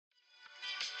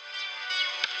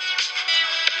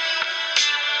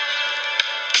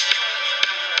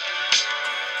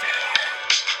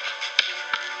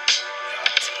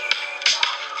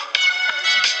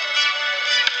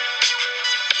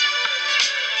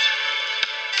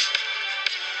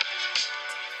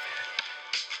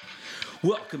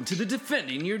Welcome to the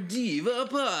Defending Your Diva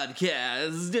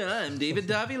podcast. I'm David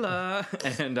Davila,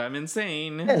 and I'm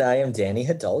insane. And I am Danny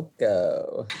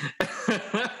Hidalgo.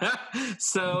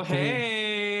 So,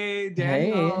 hey,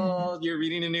 Daniel, you're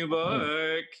reading a new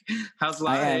book. How's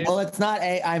life? Well, it's not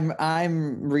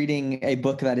I'm reading a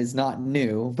book that is not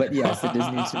new, but yes, it is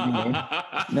new to me.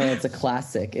 No, it's a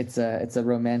classic. It's a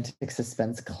romantic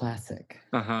suspense classic.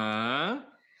 Uh-huh.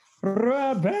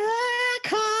 Rebecca.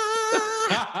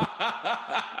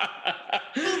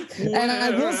 And I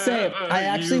will say, I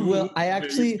actually will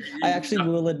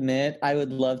admit, I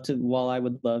would love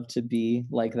to be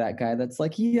like that guy that's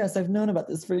like, yes, I've known about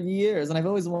this for years and I've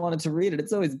always wanted to read it.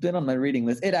 It's always been on my reading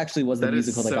list. It actually was the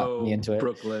musical that got me into it.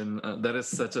 Brooklyn. That is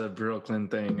such a Brooklyn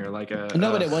thing, or like a...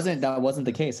 No, but it wasn't. That wasn't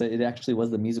the case. It actually was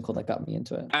the musical that got me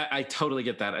into it. I totally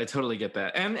get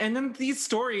that. And then these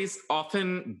stories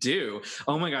often do.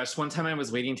 Oh my gosh, one time I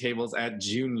was waiting tables at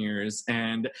Junior's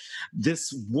and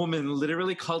this woman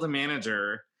literally called a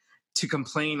manager to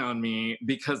complain on me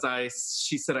because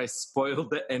she said I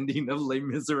spoiled the ending of Les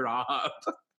Miserables.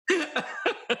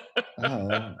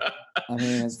 I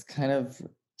mean, it's kind of...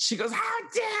 She goes, how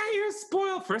dare you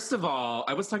spoil? First of all,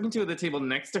 I was talking to the table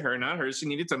next to her, not her. She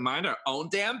needed to mind her own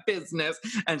damn business,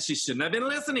 and she shouldn't have been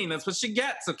listening. That's what she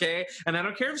gets, okay? And I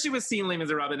don't care if she was seeing Les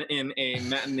Miserables in a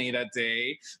matinee that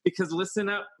day, because listen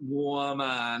up,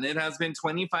 woman, it has been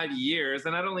 25 years,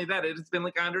 and not only that, it's been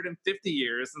like 150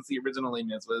 years since the original Les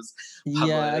Mis was published.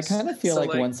 Yeah, I kind of feel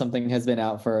like when something has been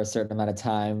out for a certain amount of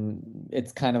time,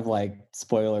 it's kind of like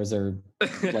spoilers are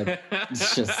like,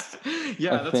 it's just...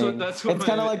 Yeah, that's what it's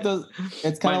kind of like those.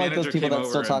 It's kind of like those people that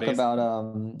still talk about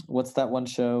what's that one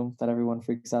show that everyone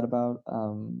freaks out about?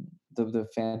 The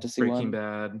fantasy Breaking one.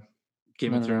 Bad,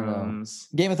 Game of Thrones.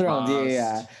 Game of Thrones, Lost.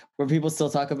 yeah. Where people still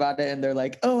talk about it and they're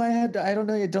like, "Oh, I don't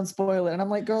know, don't spoil it." And I'm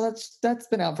like, "Girl, that's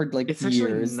been out for like it's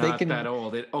years. It's actually not that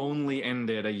old. It only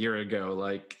ended a year ago.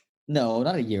 Like, no,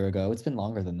 not a year ago. It's been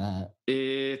longer than that.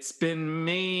 It's been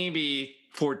maybe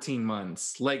 14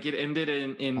 months. Like, it ended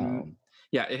in.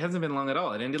 Yeah, it hasn't been long at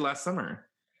all. It ended last summer.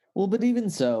 Well, but even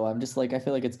so, I'm just like, I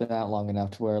feel like it's been out long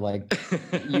enough to where like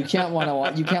you can't want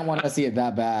to see it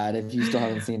that bad if you still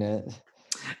haven't seen it.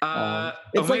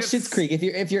 It's like Schitt's Creek.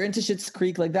 If you're into Schitt's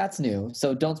Creek, like that's new.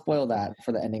 So don't spoil that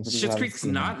for the ending. Schitt's Creek's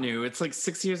not new. It's like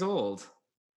 6 years old.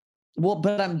 Well,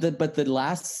 but the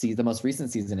last season, the most recent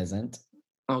season isn't.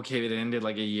 Okay, it ended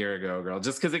like a year ago, girl.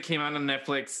 Just because it came out on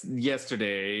Netflix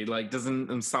yesterday,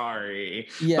 I'm sorry.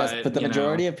 Yes, but the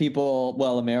majority of people,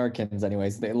 well, Americans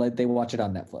anyways, they watch it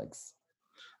on Netflix.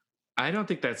 I don't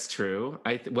think that's true.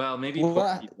 Maybe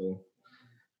poor people.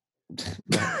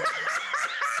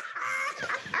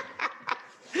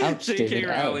 Ouch, JK David,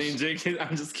 Rowling, ouch. JK.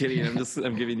 I'm just kidding.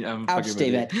 I'm giving you. I'm ouch, fucking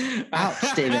David. With you.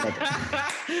 Ouch, David.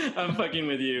 I'm fucking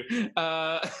with you.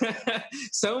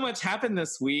 So much happened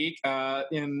this week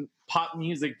in pop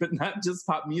music, but not just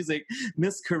pop music.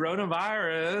 Miss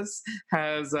Coronavirus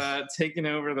has taken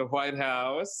over the White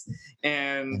House,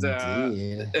 and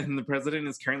the president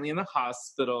is currently in the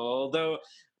hospital. Though,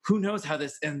 who knows how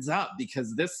this ends up,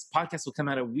 because this podcast will come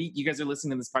out a week. You guys are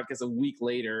listening to this podcast a week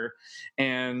later,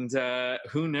 and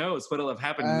who knows what'll have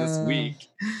happened this week.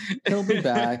 He'll be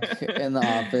back in the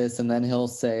office, and then he'll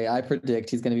say, I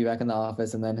predict he's going to be back in the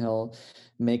office, and then he'll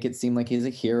make it seem like he's a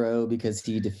hero because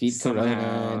he defeated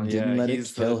Corona and didn't let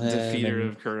it kill him. He's the defeater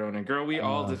of Corona. Girl, we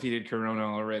all defeated Corona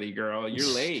already, girl.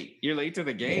 You're late. You're late to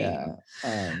the game.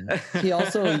 Yeah. He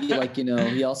also,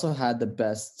 he also had the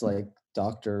best,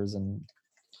 doctors and...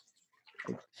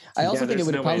 I also think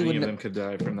it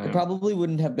probably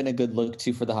wouldn't have been a good look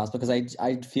too for the hospital, because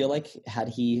I feel like had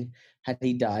he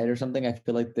died or something, I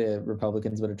feel like the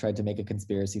Republicans would have tried to make a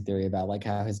conspiracy theory about like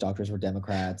how his doctors were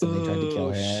Democrats and they tried to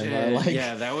kill him. Shit. Or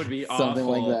yeah, that would be something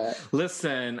awful. like that.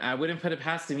 Listen, I wouldn't put it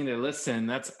past him either. Listen,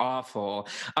 that's awful.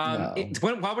 No.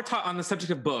 While we're on the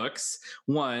subject of books,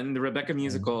 one, the Rebecca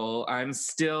musical, I'm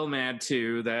still mad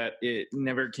too that it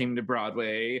never came to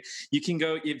Broadway. You can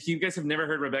go, if you guys have never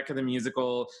heard Rebecca the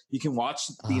musical, you can watch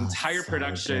the entire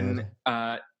production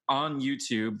on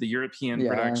YouTube, the European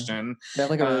production. They have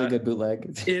like a really good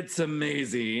bootleg. It's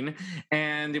amazing.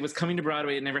 And it was coming to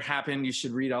Broadway. It never happened. You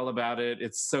should read all about it.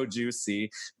 It's so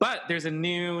juicy. But there's a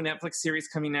new Netflix series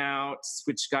coming out,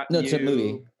 which got it's a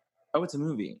movie. Oh, it's a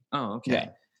movie. Oh, okay. Yeah.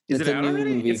 Is it's it out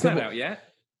already? Movie. It's not out yet.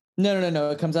 No.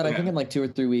 It comes out, I think, in like 2 or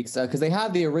 3 weeks. Because they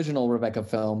have the original Rebecca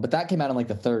film, but that came out in like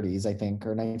the 30s, I think,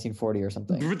 or 1940 or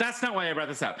something. That's not why I brought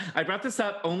this up. I brought this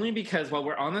up only because while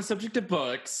we're on the subject of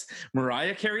books,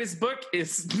 Mariah Carey's book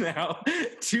is now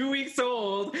 2 weeks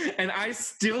old, and I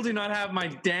still do not have my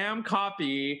damn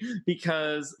copy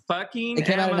because fucking It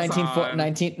came Amazon. out in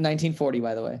 1940,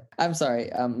 by the way. I'm sorry,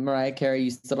 Mariah Carey,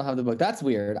 you still don't have the book. That's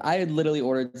weird. I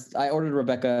ordered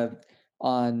Rebecca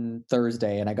on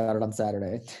Thursday, and I got it on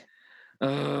Saturday.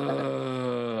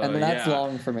 And that's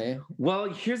long for me. Well,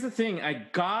 here's the thing. I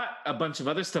got a bunch of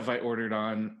other stuff I ordered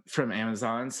from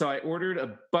Amazon. So I ordered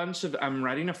a bunch of, I'm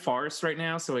writing a farce right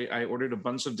now. So I ordered a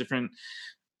bunch of different,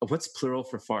 what's plural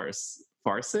for farce?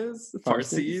 Farces?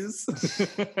 Farces?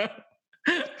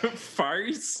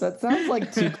 Farce? That sounds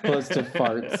like too close to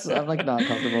farts. I'm like not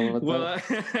comfortable with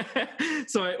that.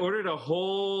 So I ordered a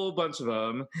whole bunch of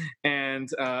them, and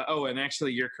and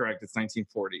actually you're correct. It's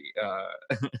 1940.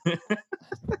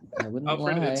 I wouldn't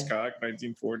Alfred lie. Hitchcock,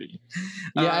 1940.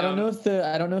 Yeah, I don't know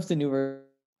if the new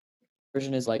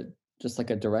version is like just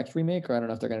like a direct remake, or I don't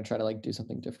know if they're going to try to like do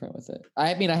something different with it.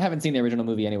 I mean, I haven't seen the original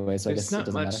movie anyway, so I guess it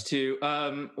doesn't matter. There's not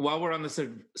much to. While we're on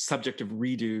the subject of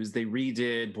redos, they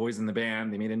redid Boys in the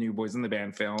Band. They made a new Boys in the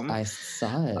Band film. I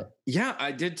saw it. Yeah,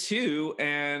 I did too,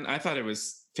 and I thought it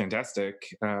was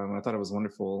fantastic. I thought it was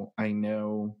wonderful. I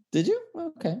know. Did you?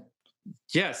 Okay.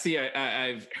 Yeah, see,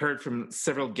 I've heard from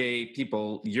several gay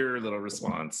people your little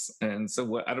response, and so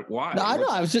why? No, I know.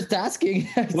 I was just asking.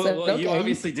 Well, you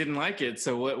obviously didn't like it.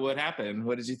 So what happened?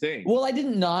 What did you think? Well, I did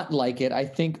not like it. I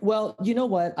think. Well, you know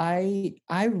what? I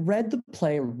read the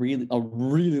play a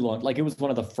really long. Like it was one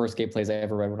of the first gay plays I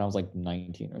ever read when I was like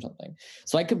 19 or something.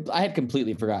 So I had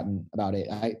completely forgotten about it.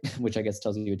 Which I guess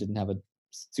tells you it didn't have a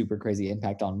super crazy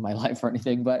impact on my life or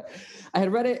anything. But I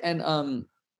had read it, and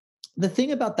the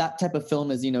thing about that type of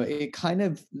film is, it kind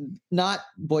of, not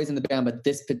Boys in the Band, but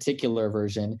this particular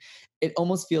version, it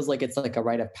almost feels like it's like a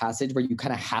rite of passage where you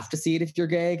kind of have to see it if you're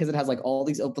gay, because it has like all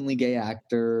these openly gay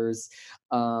actors.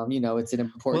 It's an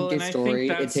important gay story.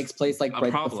 It takes place like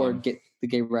right before the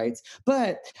gay rights.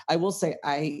 But I will say,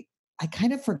 I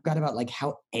kind of forgot about like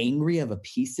how angry of a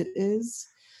piece it is.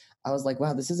 I was like,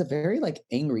 wow, this is a very like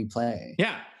angry play.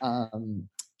 Yeah.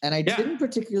 And I didn't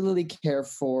particularly care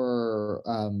for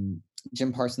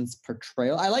Jim Parsons'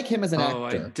 portrayal. I like him as an actor. Oh,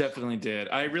 I definitely did.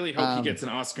 I really hope he gets an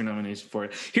Oscar nomination for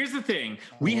it. Here's the thing.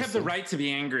 We have the right to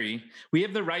be angry. We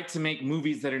have the right to make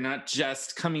movies that are not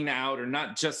just coming out, or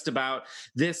not just about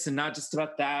this and not just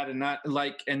about that, and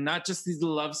not just these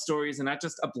love stories and not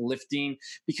just uplifting,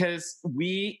 because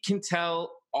we can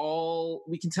tell all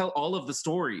of the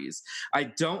stories. I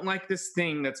don't like this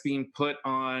thing that's being put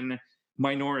on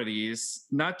minorities,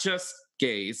 not just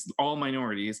gays, all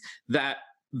minorities, that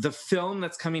the film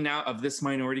that's coming out of this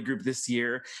minority group this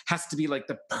year has to be like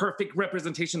the perfect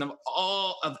representation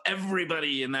of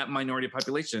everybody in that minority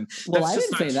population. Well, I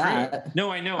didn't say that. No,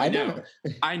 I know.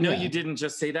 I know you didn't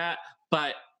just say that,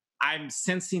 but I'm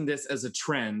sensing this as a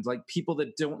trend. Like people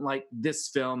that don't like this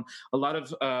film, a lot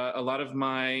of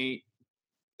my,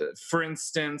 for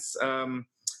instance,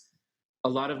 a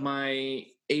lot of my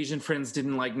Asian friends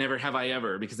didn't like Never Have I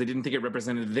Ever because they didn't think it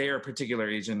represented their particular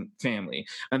Asian family.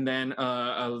 And then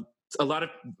a lot of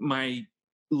my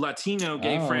Latino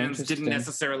gay friends didn't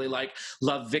necessarily like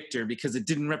Love Victor because it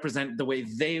didn't represent the way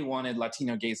they wanted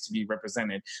Latino gays to be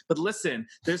represented. But listen,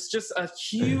 there's just a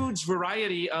huge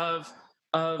variety of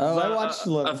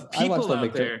people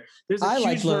out there. There's a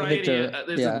huge variety.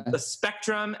 There's a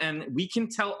spectrum, and we can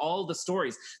tell all the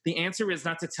stories. The answer is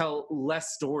not to tell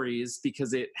less stories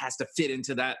because it has to fit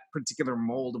into that particular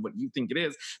mold of what you think it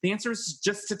is. The answer is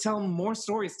just to tell more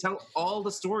stories. Tell all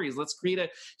the stories. Let's create a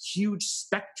huge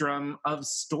spectrum of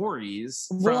stories.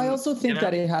 Well, I also think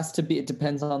that it has to be. It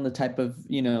depends on the type of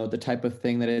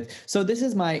thing that it is. So this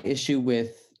is my issue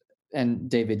with. And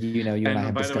David, you and I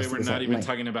have discussed this. By the way, we're not even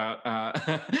talking about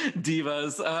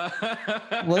divas.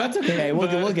 Well, that's okay.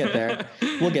 We'll get there.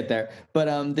 We'll get there.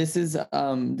 But this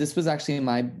was actually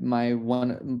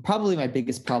probably my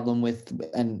biggest problem with,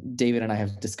 and David and I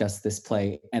have discussed this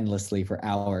play endlessly for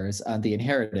hours. The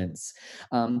Inheritance,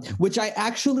 which I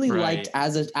actually liked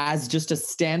as just a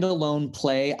standalone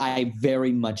play. I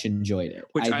very much enjoyed it.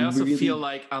 Which I also feel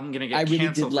like I'm going to get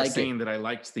canceled for saying that I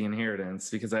liked The Inheritance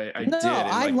because I did.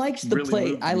 I liked the really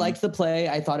play. I liked the play.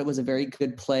 I thought it was a very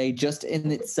good play. Just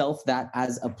in itself, that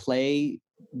as a play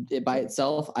by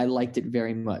itself, I liked it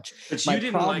very much. But you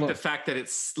didn't like the fact that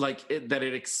it's like that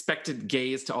it expected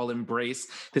gays to all embrace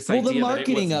this idea. Well, the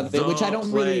marketing of it, which I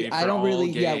don't really.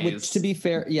 Which to be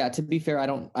fair, I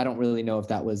don't really know if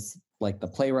that was like the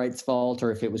playwright's fault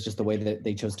or if it was just the way that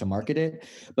they chose to market it.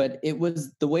 But it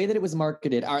was the way that it was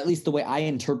marketed, or at least the way I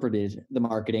interpreted the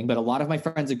marketing. But a lot of my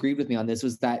friends agreed with me on this,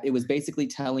 was that it was basically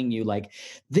telling you like,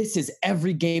 this is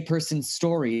every gay person's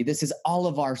story. This is all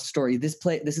of our story. This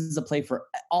is a play for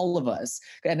all of us.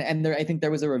 And there, I think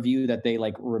there was a review that they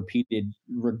like repeated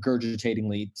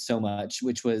regurgitatingly so much,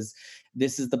 which was,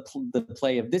 this is the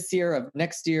play of this year, of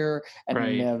next year, and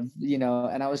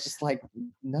and I was just like,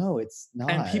 no, it's not.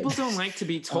 And people don't like to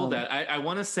be told that. I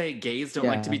want to say gays don't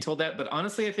like to be told that, but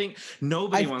honestly, I think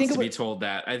nobody wants to be told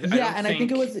that. I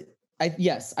think it was.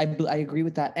 Yes, I agree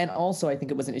with that. And also, I think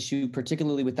it was an issue,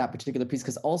 particularly with that particular piece,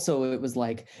 because also it was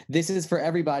like, this is for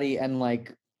everybody, and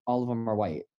like all of them are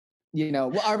white.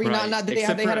 Well, are we not that they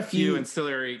had a few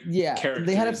ancillary characters.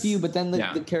 They had a few, but then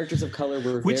the characters of color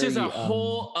were which is a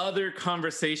whole other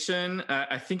conversation.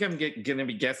 I think I'm going to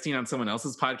be guesting on someone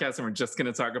else's podcast, and we're just going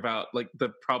to talk about like the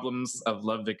problems of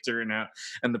Love, Victor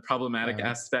and the problematic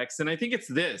aspects. And I think it's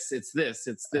this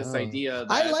idea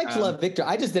that, I liked Love, Victor.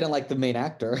 I just didn't like the main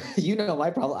actor.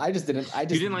 My problem. You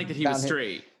didn't like that he was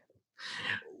straight.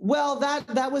 Well,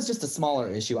 that was just a smaller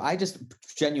issue. I just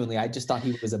thought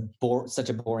he was such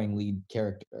a boring lead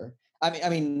character. I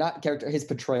mean, not character, his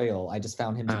portrayal. I just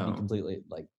found him to be completely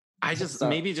like.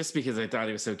 Maybe just because I thought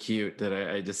he was so cute that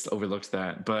I just overlooked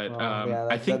that. But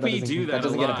I think we do that a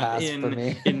lot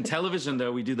in television.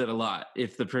 Though we do that a lot.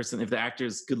 If the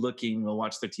actor's good looking, we'll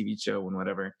watch their TV show and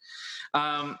whatever.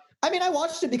 I mean, I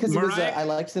watched it because I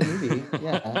liked the movie.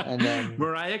 Yeah, and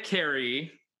Mariah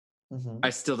Carey. Mm-hmm. I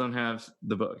still don't have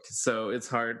the book, so it's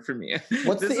hard for me.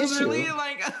 What's the issue? Really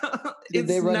like, Did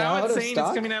they run out of stock?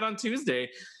 It's coming out on Tuesday.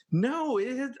 No,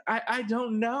 I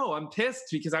don't know. I'm pissed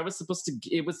because I was supposed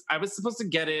to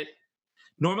get it.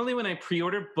 Normally, when I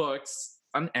pre-order books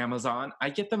on Amazon, I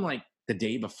get them like the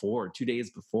day before, 2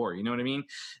 days before. You know what I mean?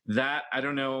 That I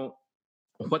don't know.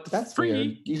 That's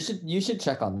weird. You should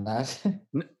check on that.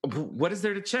 What is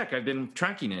there to check? I've been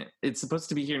tracking it. It's supposed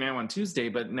to be here now on Tuesday,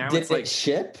 but now it's like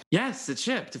ship? Yes, it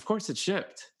shipped. Of course it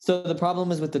shipped. So the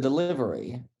problem is with the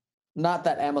delivery, not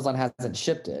that Amazon hasn't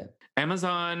shipped it.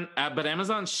 But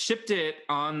Amazon shipped it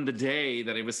on the day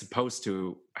that it was supposed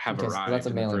to have arrived. So that's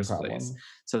a mailing problem. Place.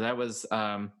 So that was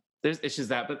there's issues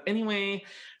that. But anyway,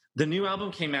 the new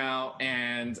album came out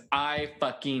and I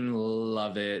fucking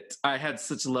love it. I had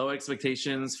such low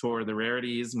expectations for the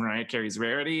Rarities, Mariah Carey's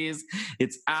Rarities.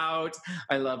 It's out.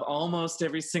 I love almost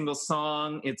every single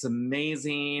song. It's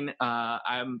amazing.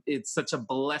 It's such a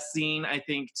blessing, I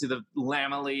think, to the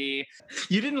Lamely.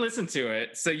 You didn't listen to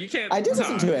it, so you can't. I did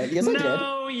listen to it. Yes, I did.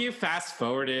 No, you fast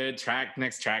forwarded.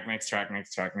 Next track.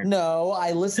 No,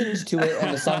 I listened to it,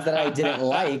 and the songs that I didn't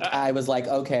like, I was like,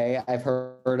 okay, I've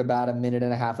heard about a minute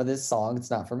and a half of this song.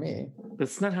 It's not for me.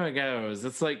 That's not how it goes.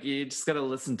 It's like you just got to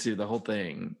listen to the whole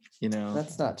thing.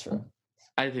 That's not true.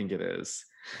 I think it is.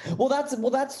 Well,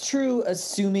 that's true,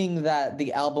 assuming that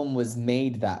the album was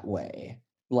made that way.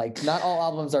 Like, not all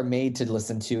albums are made to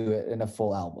listen to it in a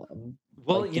full album.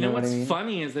 Well, you know what's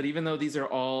funny is that even though these are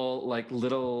all like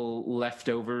little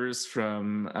leftovers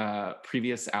from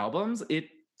previous albums, it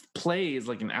plays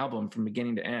like an album from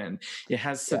beginning to end. It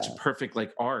has such a perfect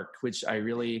like arc, which I'm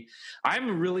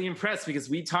really impressed, because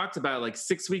we talked about like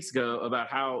 6 weeks ago about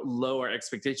how low our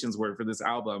expectations were for this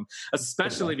album,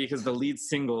 especially because the lead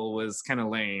single was kind of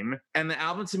lame, and the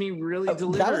album to me really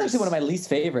delivers. That was actually one of my least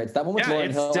favorites. That one with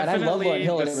Lauryn Hill, and I love Lauryn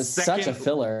Hill, and it was such a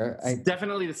filler. It's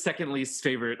definitely the second least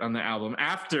favorite on the album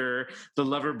after the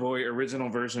Loverboy original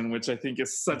version, which I think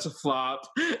is such a flop.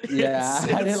 Yeah,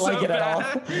 I didn't like it at all.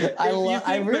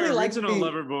 I really liked the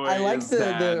Loverboy. I liked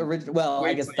the original. Well,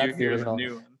 I guess that's the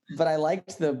original. But I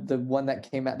liked the one that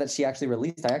came out that she actually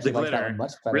released. I actually liked that one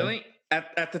much better. Really?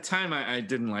 At the time, I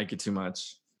didn't like it too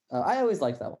much. I always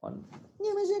liked that one.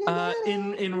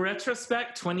 In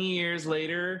retrospect, 20 years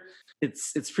later,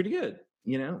 it's pretty good.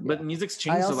 But music's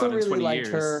changed a lot in 20 years. I also really liked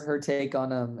her take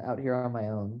on Out Here on My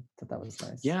Own. Thought that was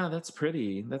nice. Yeah, that's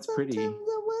pretty.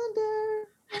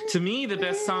 To me, the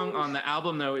best song on the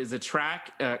album, though, is a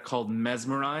track called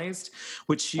Mesmerized,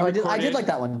 which she recorded. I did like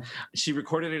that one. She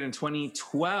recorded it in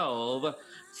 2012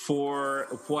 for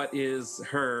what is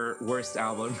her worst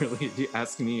album, really, if you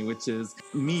ask me, which is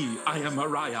Me, I Am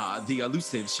Mariah, the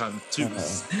Elusive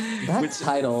Chanteuse. That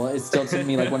title is still, to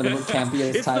me, like one of the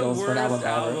campiest titles for an album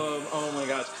ever. Oh my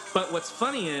gosh. But what's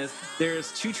funny is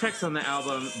there's 2 tracks on the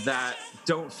album that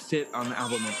don't fit on the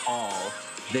album at all.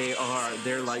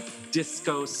 They're like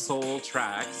disco soul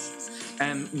tracks,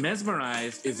 and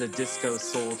Mesmerized is a disco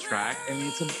soul track, and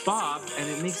it's a bop, and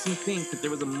it makes me think that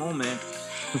there was a moment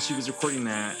when she was recording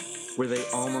that where they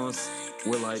almost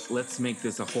were like, let's make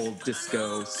this a whole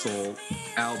disco soul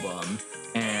album,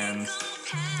 and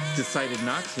decided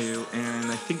not to,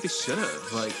 and I think they should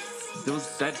have. Like,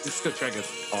 that disco track is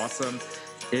awesome.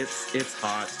 It's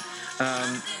hot.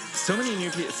 So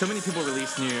many people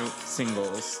release new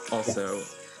singles also.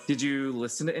 Yes. Did you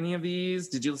listen to any of these?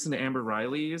 Did you listen to Amber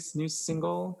Riley's new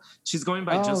single? She's going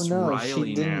by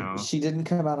Riley now. She didn't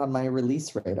come out on my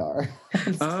release radar.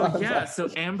 Oh yeah, so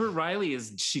Amber Riley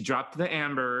she dropped the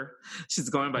Amber. She's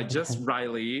going by just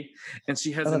Riley, and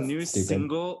she has a new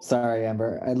single. Sorry,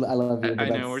 Amber. I love you. I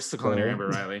know we're still calling her Amber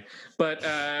Riley, but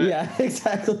yeah,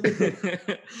 exactly.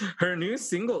 Her new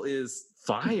single is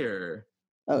fire.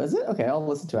 Oh, is it? Okay, I'll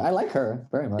listen to it. I like her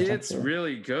very much. It's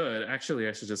really good. Actually,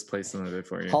 I should just play some of it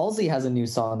for you. Halsey has a new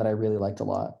song that I really liked a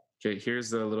lot. Okay,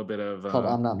 here's a little bit of... called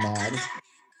I'm Not Mad.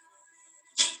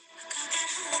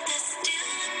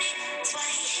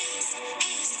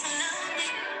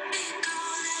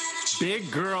 Big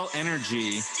Girl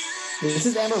Energy. This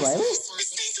is Amber Riley?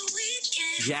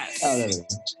 Yes. Oh, there we go.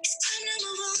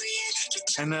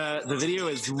 And the video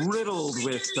is riddled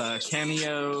with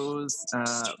cameos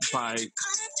by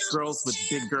girls with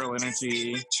big girl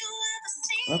energy.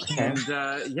 Okay. And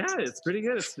yeah, it's pretty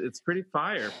good. It's pretty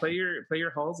fire. Play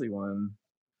your Halsey one.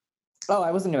 Oh,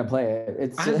 I wasn't gonna play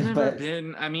it. I've never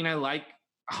been. I mean, I like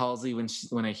Halsey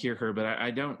when I hear her, but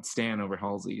I don't stan over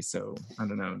Halsey. So I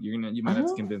don't know. You might have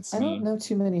to convince me. I don't know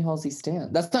too many Halsey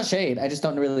stans. That's not shade. I just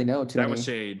don't really know too many. That was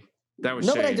shade. No,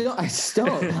 but I just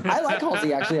don't. I like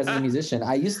Halsey actually as a musician.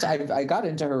 I got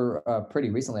into her pretty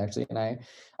recently actually, and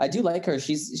I do like her.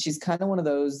 She's kind of one of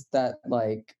those that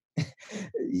like,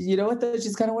 you know what?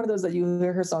 She's kind of one of those that you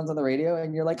hear her songs on the radio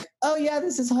and you're like, oh yeah,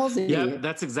 this is Halsey. Yeah,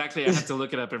 that's exactly. I have to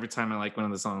look it up every time I like one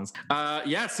of the songs.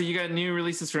 Yeah, so you got new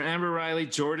releases for Amber Riley,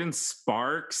 Jordan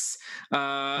Sparks.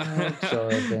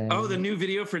 Oh, the new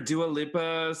video for Dua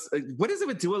Lipa. What is it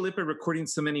with Dua Lipa recording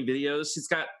so many videos? She's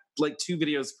got like 2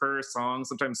 videos per song,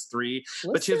 sometimes 3.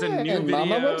 Listen, but she has a new video.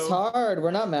 Mama works hard.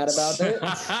 We're not mad about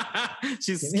it.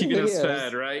 She's keeping us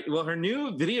fed, right? Well, her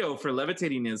new video for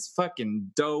Levitating is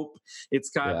fucking dope. It's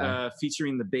got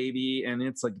featuring the baby, and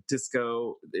it's like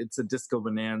disco. It's a disco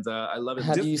bonanza. I love it.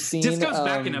 Have you seen disco's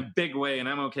back in a big way, and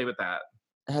I'm okay with that.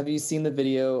 Have you seen the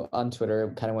video on Twitter?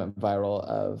 It kind of went viral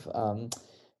of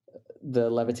the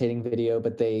Levitating video,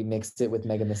 but they mixed it with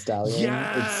Megan Thee Stallion.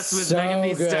 Yes, with Megan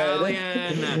Thee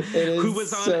Stallion, who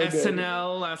was on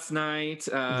SNL last night.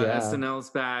 SNL's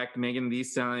back. Megan Thee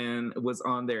Stallion was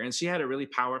on there, and she had a really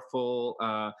powerful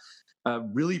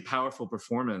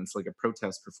performance, like a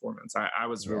protest performance. I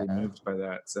was really moved by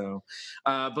that. So,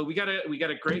 but we got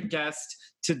a great guest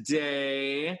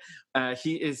today.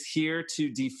 He is here to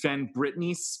defend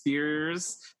Britney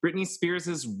Spears. Britney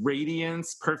Spears'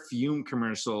 Radiance perfume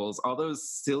commercials, all those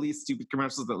silly, stupid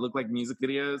commercials that look like music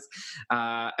videos.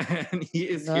 And he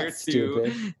is here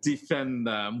to defend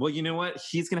them. Well, you know what?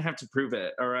 He's going to have to prove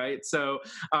it. All right. So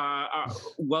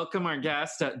welcome our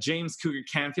guest, James Cougar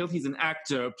Canfield. He's an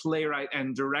actor, playwright,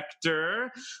 and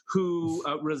director who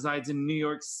resides in New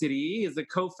York City. He is a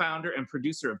co-founder and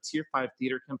producer of Tier 5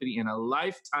 Theater Company and a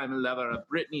lifetime lover of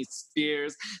Britney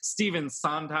Spears, Stephen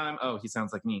Sondheim. Oh, he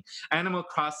sounds like me. Animal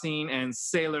Crossing and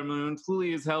Sailor Moon.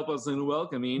 Please help us in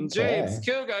welcoming James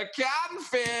Cougar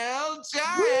Canfield.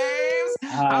 James,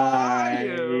 how are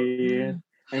you?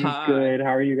 I'm good.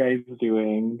 How are you guys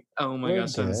doing? Oh my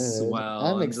gosh, I'm swell.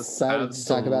 I'm excited to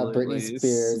talk about Britney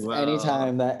Spears. Swell.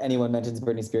 Anytime that anyone mentions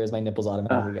Britney Spears, my nipples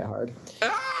automatically get hard.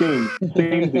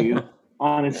 Same.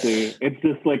 Honestly, it's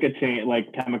just like a chain,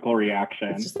 like chemical reaction.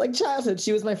 It's just like childhood.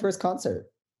 She was my first concert.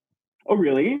 Oh,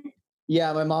 really?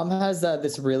 Yeah, my mom has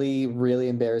this really, really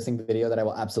embarrassing video that I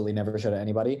will absolutely never show to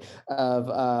anybody of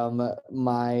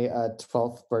my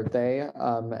 12th birthday.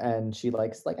 And she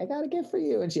likes, like, I got a gift for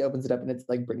you. And she opens it up and it's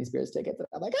like Britney Spears tickets. And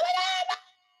I'm like, oh my God!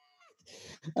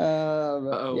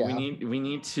 We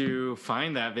need to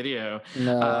find that video.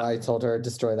 No, I told her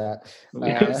destroy that.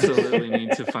 We absolutely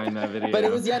need to find that video. But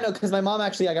it was because my mom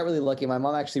actually, I got really lucky. My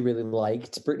mom actually really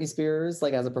liked Britney Spears,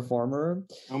 like as a performer.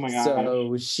 Oh my god!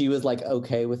 So she was like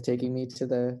okay with taking me to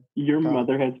the. Your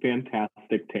mother has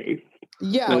fantastic taste.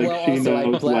 Yeah, like,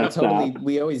 well, also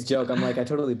we always joke. I'm like, I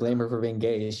totally blame her for being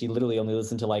gay. She literally only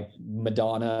listened to like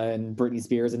Madonna and Britney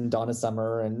Spears and Donna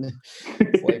Summer, and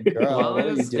it's like, girl, well,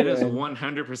 it is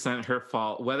 100% her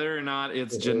fault. Whether or not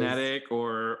it's genetic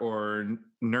or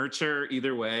nurture,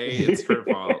 either way, it's her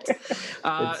fault.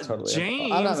 It's totally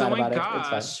James, oh my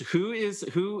gosh, who is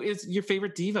your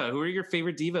favorite diva? Who are your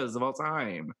favorite divas of all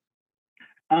time?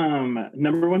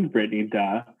 Number one's Britney,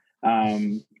 duh.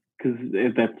 Because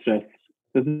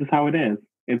this is how it is.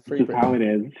 It's just how it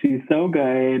is. She's so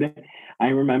good. I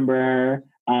remember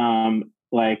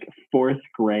like 4th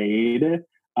grade.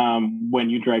 When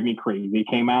You Drive Me Crazy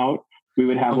came out. We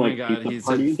would have like pizza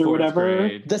parties or whatever.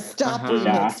 Grade. The Stop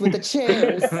remix with the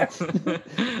chairs.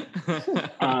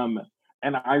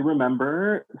 And I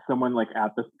remember someone like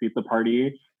at this pizza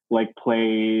party like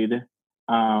played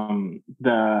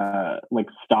the like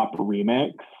Stop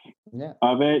remix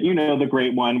of it. You know, the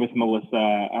great one with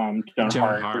Melissa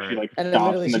Joan Hart, where she like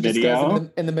stops in the video.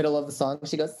 In the middle of the song,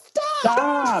 she goes,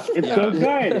 Stop! It's so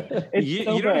good.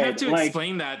 You don't have to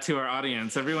explain that to our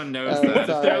audience. Everyone knows that.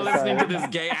 If they're listening to this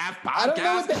gay ass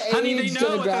podcast, honey, they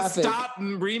know what the Stop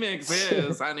remix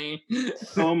is, honey.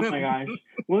 Oh my gosh.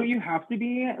 Well, you have to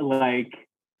be like,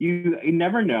 you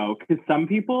never know, because some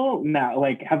people now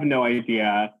like have no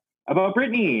idea about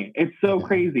Britney. It's so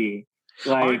crazy.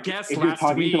 Like, our guest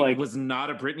last week was not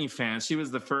a Britney fan. She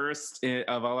was the first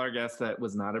of all our guests that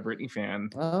was not a Britney fan.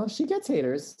 Oh, she gets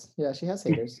haters. Yeah, she has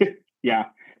haters. Yeah,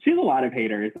 she has a lot of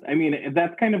haters. I mean,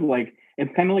 that's kind of like, it's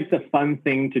kind of like the fun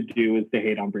thing to do is to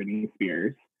hate on Britney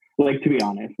Spears. Like, to be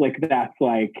honest, like that's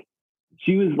like,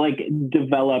 she was like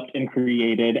developed and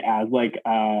created as like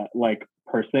a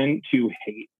person to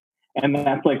hate. And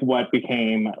that's like what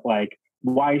became like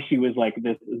why she was like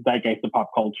this zeitgeist of pop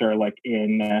culture, like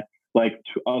in like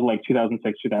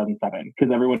 2006, 2007,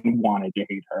 because everyone wanted to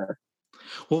hate her.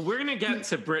 Well, we're gonna get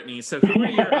to Britney. So, who are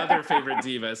your other favorite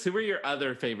divas? Who are your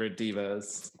other favorite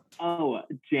divas? Oh,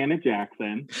 Janet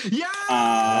Jackson.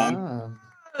 Yeah.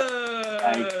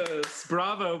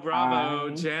 Bravo,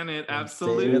 Janet.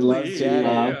 Absolutely. David loves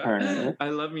Janet. Love her. I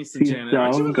love me some She's Janet. So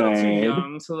Aren't you a little too good.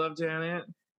 young to love Janet?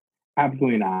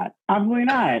 Absolutely not.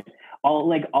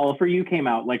 All For You came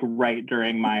out like right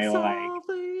during my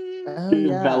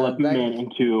development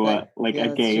into a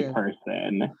gay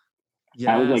person. Yes,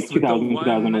 I was like 2000,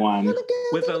 2001.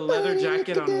 With a leather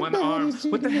jacket on one arm.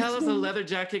 What the hell is a leather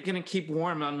jacket going to keep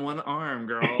warm on one arm,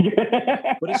 girl?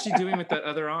 What is she doing with that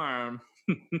other arm?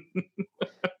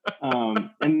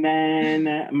 And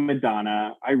then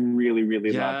Madonna. I really,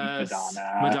 really love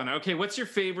Madonna. Okay, what's your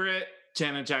favorite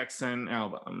Janet Jackson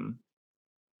album?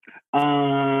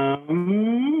 All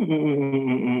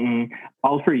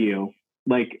For You.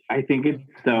 Like, I think it's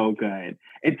so good.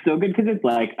 It's so good because it's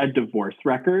like a divorce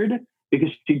record,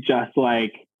 because she just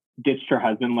like ditched her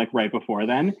husband like right before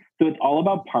then. So it's all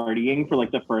about partying for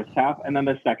like the first half, and then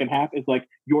the second half is like,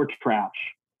 you're trash.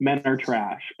 Men are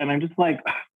trash. And I'm just like,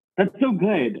 that's so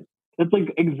good. That's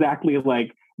like exactly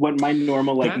like what my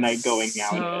normal like night going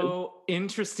out is. So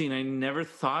interesting. I never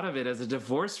thought of it as a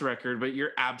divorce record, but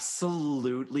you're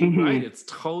absolutely right. It's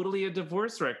totally a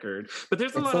divorce record. But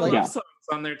there's a lot of love songs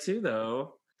on there too,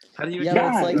 though. How do you?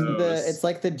 Yeah, it's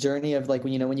like the journey of like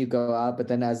when you go out, but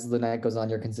then as the night goes on,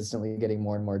 you're consistently getting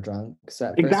more and more drunk.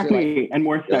 So exactly, and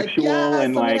more sexual, and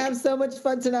I'm gonna have so much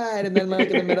fun tonight. And then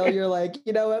like in the middle, you're like,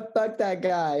 you know what, fuck that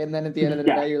guy. And then at the end of the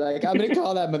day, you're like, I'm gonna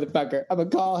call that motherfucker. I'm gonna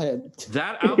call him.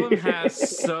 That album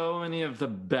has so many of the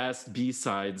best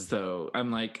B-sides, though.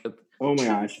 I'm like, oh my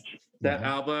gosh, that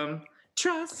album.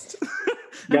 Trust.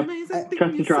 Yep.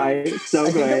 Trust and Try.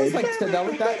 So good.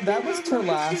 That was her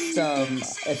last.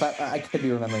 If I could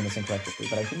be remembering this incorrectly,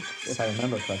 but I think if I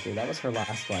remember correctly, that was her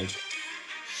last like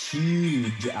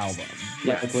huge album.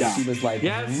 She was like,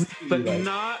 yes, really, but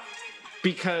not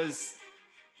because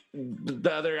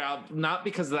the other album, not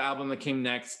because the album that came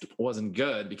next wasn't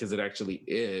good, because it actually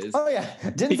is. Oh yeah,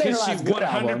 didn't because say her last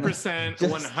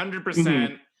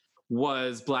 100%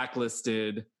 was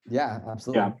blacklisted. Yeah,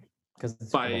 absolutely. Yeah.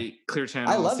 By Clear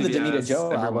Channel. I love the Damita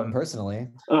Jo album personally.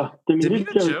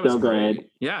 Damita Jo is so good.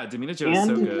 Yeah, Damita Jo is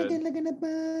so good.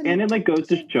 And it like goes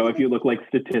to show, if you look like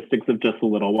statistics of Just a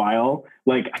Little While,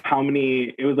 like how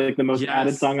many, it was like the most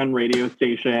added song on radio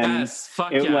stations. Yes,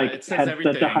 fuck it had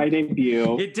everything. Such a high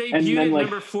debut. It debuted at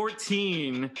number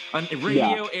 14 on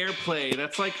radio airplay.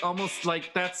 That's like almost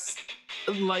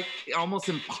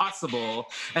impossible.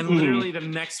 And literally the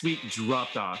next week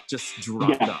dropped off.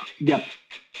 Yep.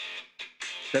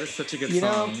 That is such a good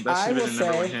song. That should have been a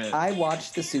number one hit. I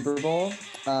watched the Super Bowl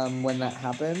when that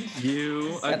happened.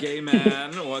 You, a gay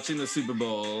man, watching the Super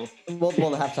Bowl. Well,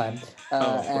 the halftime.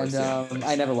 Of course,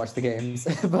 I never watched the games.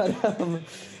 But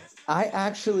I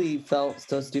actually felt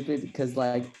so stupid because,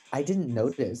 like, I didn't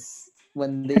notice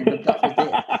when they ripped off her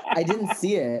thing. I didn't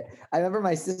see it. I remember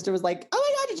my sister was like, "Oh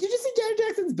my god, did you just see Janet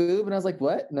Jackson's boob?" And I was like,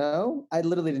 "What? No, I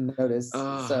literally didn't notice."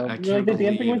 So I can't the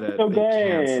dancing was so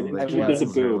good. There's a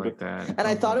boob like that. And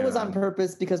I thought it was on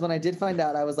purpose, because when I did find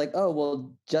out, I was like, "Oh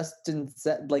well, Justin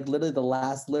said like literally the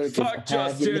last lyric." Fuck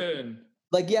Justin.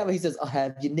 Like, yeah, but he says, "I'll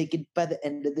have you naked by the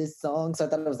end of this song." So I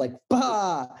thought it was like,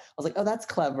 bah! I was like, "Oh, that's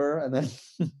clever." And then,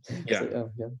 yeah, like, oh,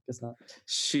 yeah, guess not.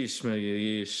 Sheesh,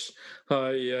 yeesh.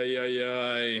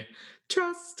 Ay.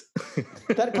 Trust.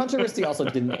 That controversy also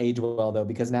didn't age well though,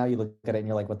 because now you look at it and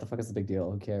you're like, what the fuck is the big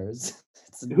deal? Who cares?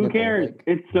 Who cares? Like...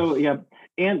 It's so, yeah.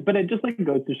 But it just like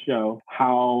goes to show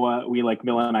how we like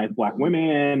villainize Black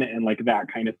women and like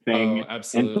that kind of thing. Oh,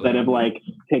 absolutely. Instead of like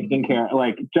taking care,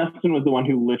 like Justin was the one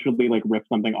who literally like ripped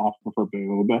something off of her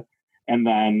boob, and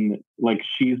then like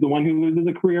she's the one who loses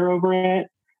a career over it.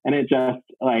 And it just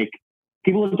like,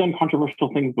 people have done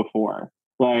controversial things before.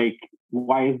 Like,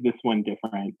 why is this one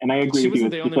different? And I agree with you. She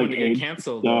wasn't the only one to get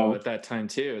canceled though at that time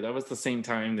too. That was the same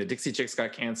time the Dixie Chicks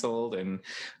got canceled, and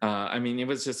I mean, it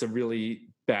was just a really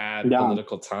bad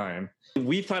political time.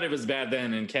 We thought it was bad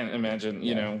then, and can't imagine,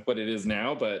 you know, what it is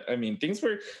now. But I mean, things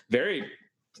were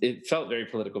it felt very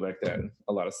political back then.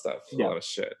 A lot of stuff, a lot of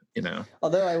shit, you know.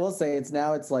 Although I will say, it's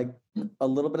like a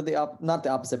little bit of not the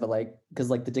opposite, but like, because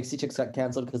like the Dixie Chicks got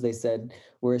canceled because they said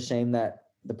we're ashamed that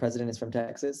the president is from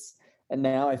Texas. And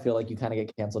now I feel like you kind of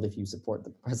get canceled if you support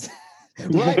the president.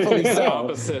 Rightfully so.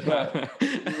 Opposite. But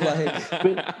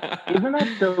isn't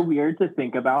that so weird to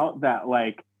think about, that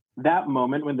like that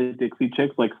moment when the Dixie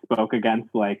Chicks like spoke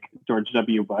against like George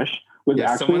W. Bush was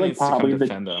actually like probably the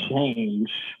change.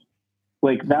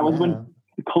 Like that was when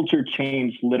the culture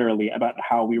changed literally about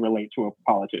how we relate to a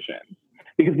politician.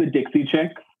 Because the Dixie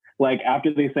Chicks, like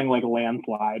after they sang like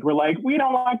Landslide, were like, we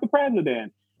don't like the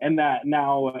president. And that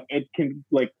now it can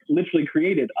like literally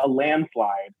created a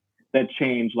landslide that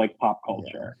changed like pop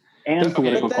culture and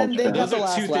political culture. Those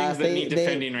are two things that need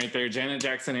defending right there. Janet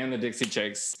Jackson and the Dixie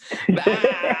Chicks. And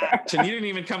you didn't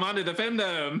even come on to defend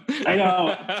them. I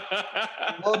know.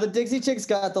 Well, the Dixie Chicks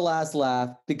got the last laugh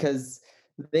because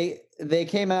they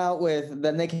came out with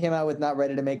Not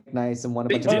Ready to Make Nice and won a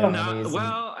bunch of Grammys.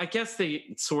 Well, I guess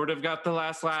they sort of got the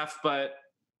last laugh, but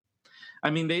I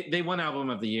mean, they won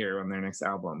Album of the Year on their next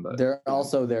album, but their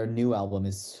new album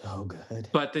is so good.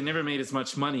 But they never made as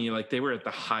much money. Like they were at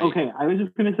the height. Okay, I was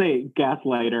just gonna say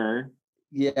Gaslighter.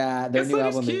 Yeah, their new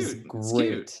album is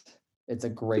great. It's a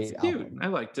great album. I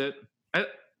liked it. I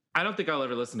don't think I'll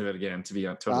ever listen to it again, to be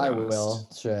totally honest. I will.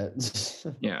 Shit.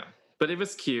 Yeah, but it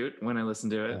was cute when I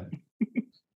listened to it. Yeah.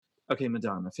 Okay,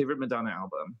 Madonna. Favorite Madonna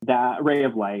album? That Ray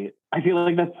of Light. I feel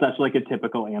like that's such like a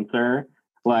typical answer.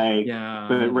 Like,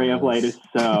 but Ray of Light is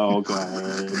so good.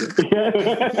 It is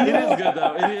good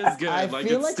though. It is good. I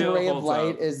feel like Ray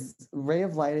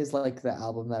of Light is like the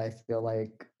album that I feel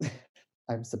like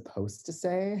I'm supposed to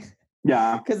say.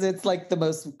 Yeah. Because it's like the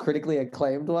most critically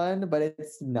acclaimed one, but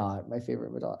it's not my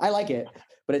favorite Madonna. I like it,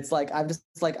 but it's like I'm just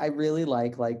like I really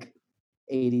like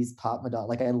 80s pop Madonna.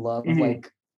 Like I love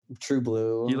like True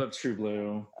Blue. You love True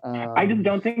Blue. I just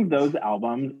don't think those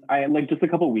albums. I like just a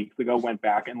couple weeks ago went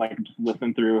back and like just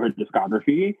listened through her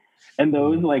discography, and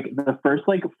those like the first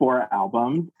like 4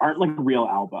 albums aren't like real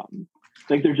albums.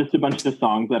 Like they're just a bunch of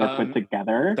songs that are put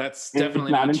together. That's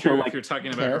definitely not true. Like, if you're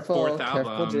talking about her 4th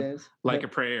album, Like a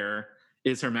Prayer,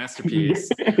 is her masterpiece.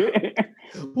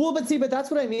 Well, but that's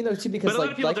what I mean though too, because but a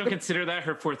lot of people don't consider that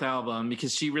her 4th album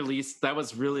because she released that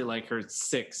was really like her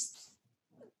 6th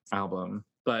album.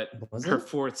 But her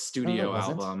 4th studio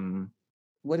album.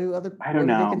 What do other? I don't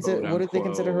know. What did they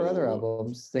consider her other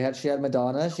albums? She had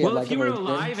Madonna. She had if you were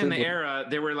alive in the era,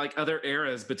 there were like other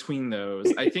eras between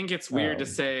those. I think it's weird to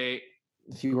say.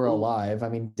 If you were alive, I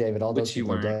mean, David, all those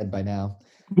people are dead by now.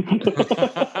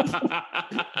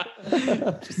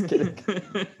 Just kidding.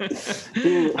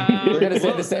 We're gonna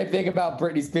say the same thing about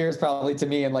Britney Spears probably to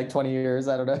me in like 20 years.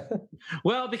 I don't know.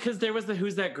 Well, because there was the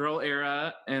Who's That Girl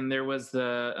era, and there was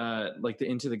the like the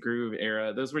Into the Groove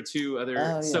era. Those were 2 other.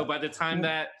 Yeah. So by the time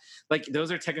that like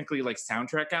those are technically like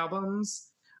soundtrack albums.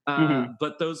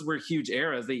 But those were huge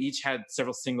eras. They each had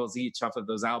several singles each off of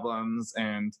those albums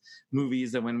and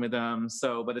movies that went with them.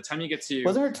 So by the time you get to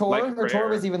wasn't her tour? Like her tour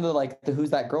was even the Who's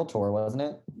That Girl tour, wasn't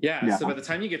it? Yeah. So by the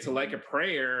time you get to Like a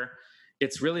Prayer,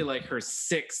 it's really like her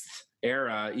 6th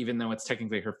era, even though it's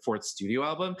technically her 4th studio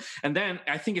album. And then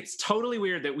I think it's totally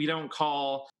weird that we don't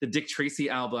call the Dick Tracy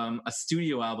album a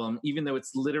studio album, even though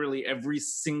it's literally every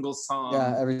single song.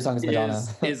 Yeah, every song is Madonna.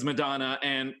 is Madonna,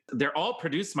 and they're all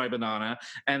produced by Madonna.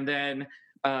 And then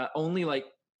only like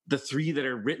the 3 that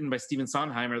are written by Stephen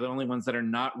Sondheim are the only ones that are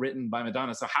not written by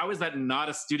Madonna. So how is that not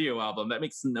a studio album? That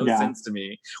makes no sense to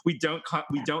me. We don't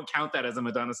count that as a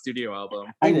Madonna studio album.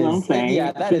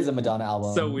 That is a Madonna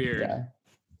album. So weird. Yeah.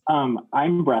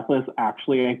 I'm Breathless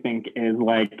actually I think is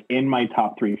like in my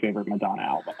top 3 favorite Madonna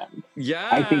albums. Yeah,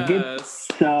 I think it's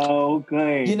so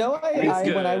good. You know,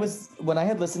 when I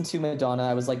had listened to Madonna,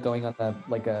 I was like going on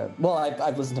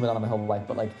I've listened to Madonna my whole life,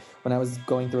 but like when I was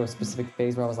going through a specific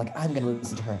phase where I was like, I'm gonna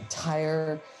listen to her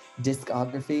entire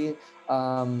discography.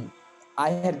 I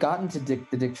had gotten to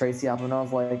the Dick Tracy album, and I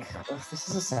was like, this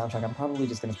is a soundtrack. I'm probably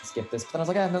just going to skip this. But then I was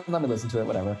like, no, let me listen to it,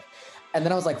 whatever. And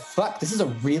then I was like, fuck, this is a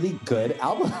really good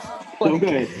album. So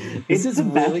good. This is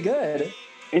really good.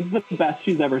 It's the best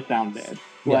she's ever sounded.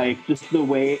 Yeah. Like, just the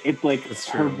way it's like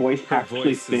her voice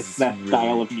actually fits that really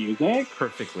style of music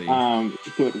perfectly. So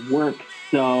it works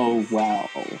so well.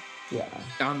 Yeah.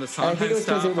 On the Sondheim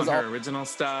stuff, on her original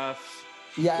stuff.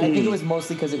 Yeah, I think it was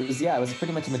mostly because it was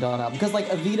pretty much a Madonna album. Because, like,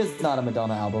 Evita's not a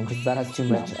Madonna album because that has too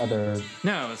much other...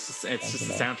 No, it's just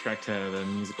a soundtrack to the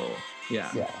musical. Yeah.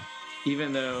 Yeah.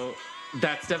 Even though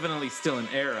that's definitely still an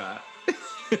era.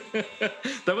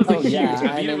 That was huge...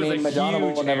 Evita was Madonna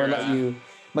huge will never era.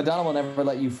 Madonna will never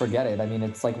let you forget it. I mean,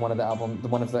 it's like one of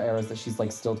the eras that she's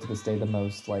like still to this day the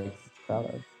most like proud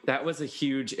of. That was a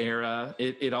huge era.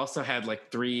 It also had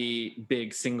like 3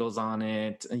 big singles on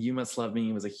it. You Must Love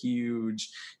Me was a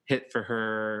huge hit for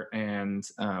her. And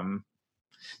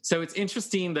so it's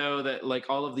interesting though that like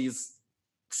all of these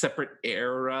separate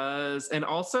eras, and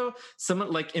also some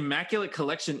like Immaculate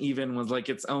Collection even was like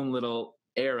its own little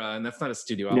era, and that's not a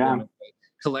studio album.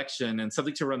 Collection, and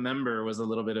Something to Remember was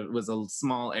a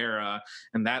small era,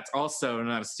 and that's also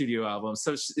not a studio album.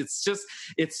 So it's just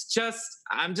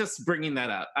I'm just bringing that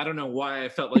up. I don't know why I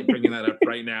felt like bringing that up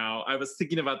right now. I was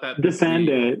thinking about that. Defend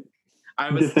it.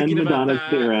 I was thinking about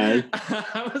that.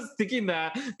 I was thinking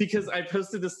that because I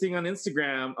posted this thing on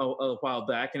Instagram a while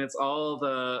back, and it's all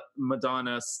the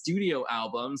Madonna studio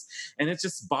albums, and it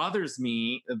just bothers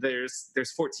me. There's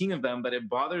 14 of them, but it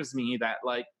bothers me that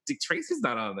like Dick Tracy's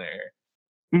not on there.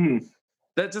 Mm-hmm.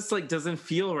 That just like doesn't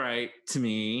feel right to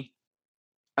me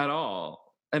at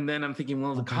all. And then I'm thinking,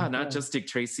 well, God, not just Dick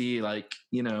Tracy, like,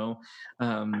 you know.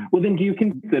 Well, then do you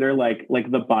consider like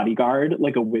The Bodyguard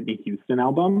like a Whitney Houston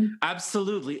album?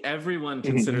 Absolutely. Everyone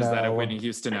considers that a Whitney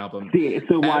Houston album. See,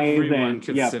 so why everyone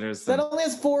considers that only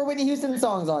has 4 Whitney Houston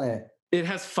songs on it. It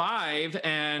has 5,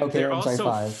 and they're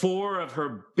also 4 of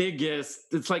her biggest.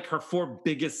 It's like her 4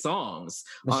 biggest songs.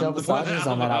 Michelle Visage is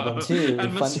on that album too.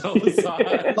 And Michelle Visage.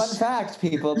 Fun fact,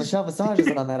 people: Michelle Visage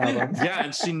is on that album. Yeah,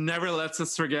 and she never lets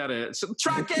us forget it.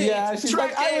 Track 8. Yeah, she's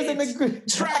track like, 8. I was in the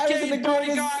track 8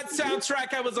 Bodyguard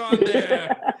soundtrack. I was on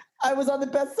there. I was on the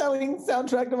best-selling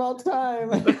soundtrack of all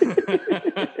time.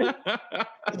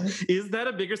 Is that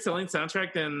a bigger selling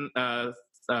soundtrack than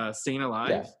Staying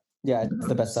Alive? Yeah, it's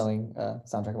the best-selling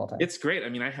soundtrack of all time. It's great. I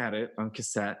mean, I had it on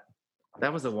cassette.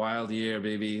 That was a wild year,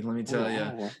 baby. Let me tell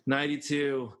you.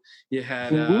 92. You had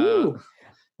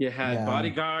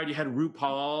Bodyguard. You had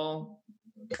RuPaul.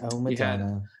 Oh,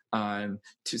 Madonna. I'm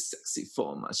too sexy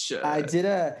for my shirt. I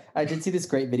did see this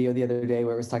great video the other day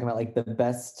where it was talking about like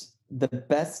the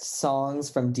best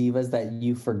songs from divas that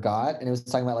you forgot, and it was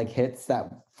talking about like hits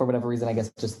that for whatever reason I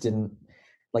guess just didn't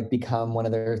like become one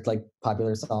of their like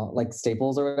popular song like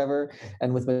staples or whatever.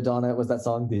 And with Madonna it was that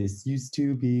song "This Used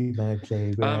to Be My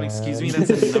Playground." Excuse me, that's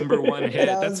a number 1 hit.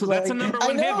 That's a number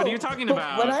 1 hit. What are you talking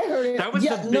about? When I heard it, that was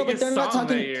the biggest song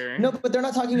that year. No, but they're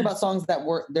not talking about songs that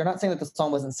were. They're not saying that the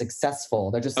song wasn't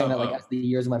successful. They're just saying that like as the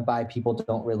years went by, people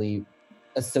don't really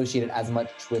associate it as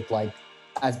much with like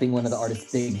as being one of the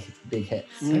artist's big hits.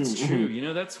 That's true. You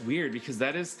know, that's weird because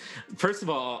that is, first of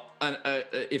all,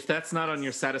 if that's not on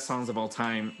your saddest songs of all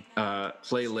time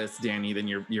playlist, Danny, then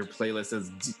your playlist is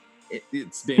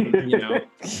it's been, you know,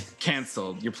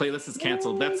 canceled. Your playlist is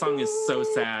canceled. That song is so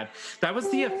sad. That was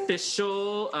the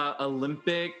official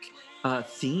Olympic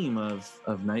theme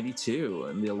of 92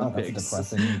 and the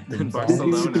Olympics in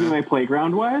Barcelona. Used to Be My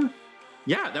Playground was?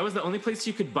 Yeah, that was the only place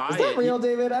you could buy it. Is that real,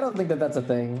 David? I don't think that's a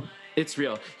thing. It's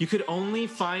real. You could only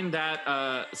find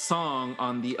that song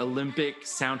on the Olympic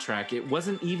soundtrack. It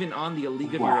wasn't even on the A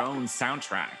League of Your Own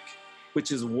soundtrack,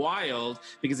 which is wild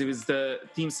because it was the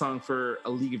theme song for A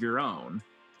League of Your Own.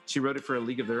 She wrote it for A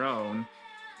League of Their Own.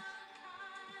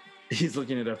 He's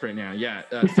looking it up right now. Yeah,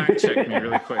 fact check me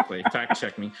really quickly. Fact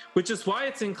check me. Which is why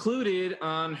it's included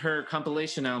on her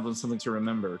compilation album, Something to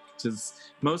Remember. Because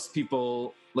most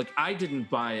people, like I didn't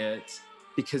buy it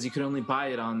because you could only buy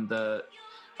it on the...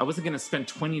 I wasn't going to spend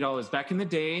 $20. Back in the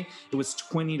day, it was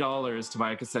 $20 to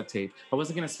buy a cassette tape. I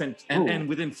wasn't going to spend... And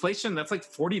with inflation, that's like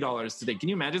 $40 today. Can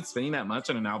you imagine spending that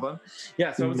much on an album?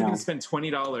 Yeah, so I wasn't going to spend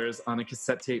 $20 on a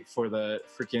cassette tape for the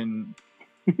freaking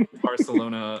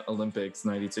Barcelona Olympics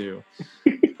 92.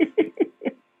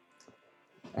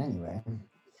 Anyway.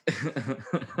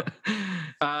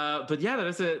 But yeah,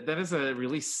 that is a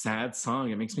really sad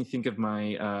song. It makes me think of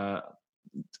my...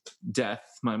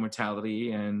 death, my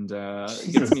mortality, and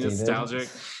gets me nostalgic.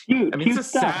 I mean, it's a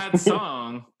sad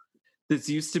song. This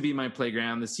used to be my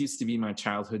playground. This used to be my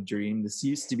childhood dream. This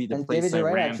used to be the place David I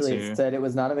Durant ran actually to. said it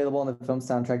was not available on the film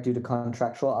soundtrack due to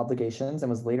contractual obligations and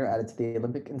was later added to the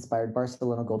Olympic-inspired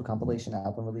Barcelona Gold compilation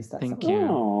album released that summer. Thank you.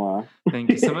 Oh. Thank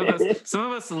you. Some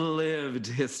of us lived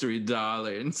history,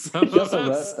 darling. She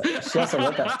also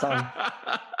wrote that song.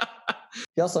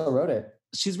 She also wrote it.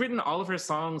 She's written all of her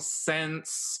songs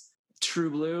since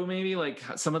True Blue, maybe. Like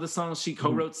some of the songs she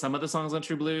co-wrote some of the songs on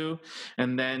True Blue,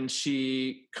 and then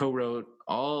she co-wrote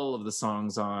all of the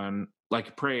songs on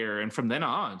Like Prayer, and from then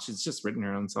on she's just written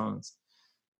her own songs.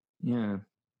 Yeah,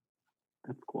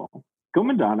 that's cool. Go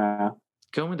Madonna.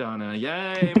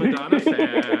 Yay, Madonna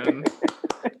fan.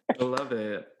 I love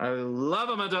it. I love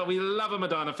a Madonna. We love a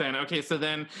Madonna fan. Okay, so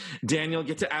then Daniel,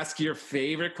 get to ask your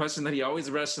favorite question that he always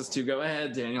rushes to. Go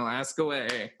ahead, Daniel, ask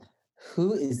away.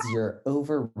 Who is your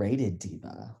overrated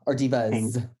diva? Or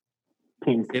divas?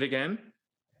 Pink. Say it again?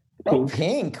 Oh,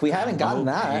 Pink. We haven't gotten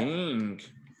that. Pink.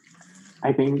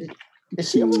 I think.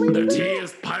 Is she overrated? The tea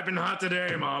is piping hot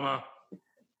today, mama.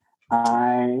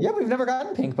 Yeah, we've never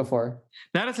gotten Pink before.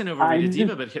 Not as an overrated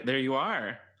diva, but there you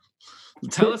are.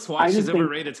 Tell us why she's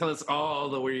overrated. Tell us all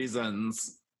the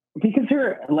reasons. Because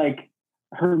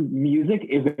her music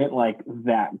isn't like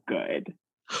that good.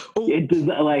 Oh. It does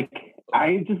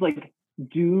I just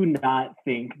do not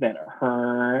think that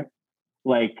her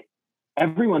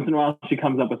every once in a while she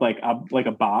comes up with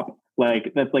a bop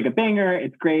that's like a banger.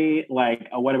 It's great. Like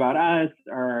What About Us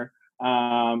or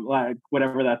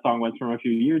whatever that song was from a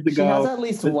few years ago. She has at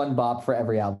least one bop for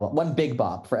every album, one big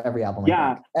bop for every album.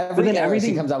 Yeah,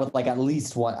 everything comes out with at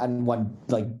least one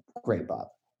great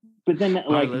bop. But then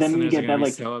then we get that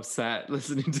so upset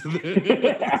listening to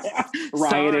this.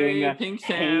 Rioting, sorry, Pink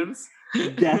fans.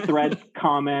 Death threat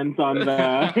comments on the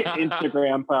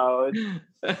Instagram post.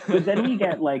 But then we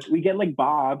get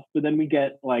bobs, but then we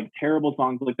get terrible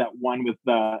songs like that one with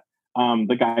the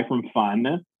guy from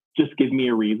Fun, Just Give Me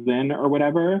a Reason or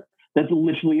whatever. That's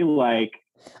literally I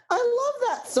love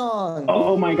that song.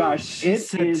 Oh my gosh.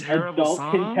 It is adult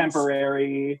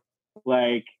contemporary,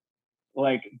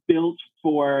 built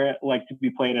for to be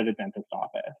played at a dentist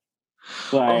office.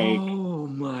 Oh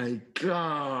my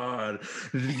God.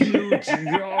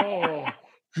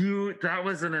 That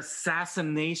was an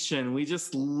assassination. We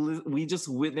just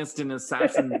witnessed an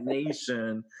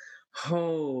assassination.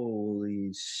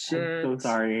 Holy shit. I'm so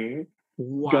sorry.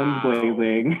 Wow. Guns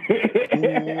blazing.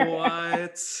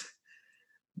 What?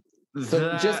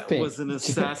 That was an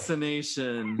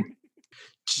assassination.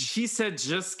 He said,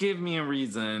 "Just Give Me a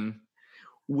Reason"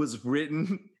 was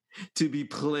written to be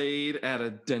played at a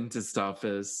dentist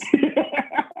office.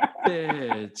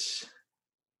 Bitch.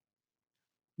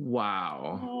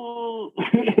 Wow.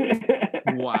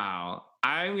 Wow.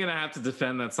 I'm going to have to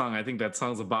defend that song. I think that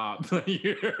song's a bop. I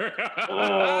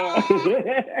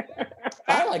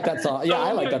like that song. Yeah,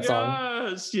 I like that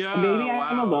song. Yeah, maybe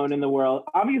I'm alone in the world.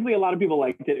 Obviously, a lot of people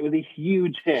liked it. It was a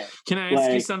huge hit. Can I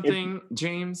ask you something,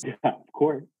 James? Yeah, of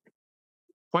course.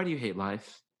 Why do you hate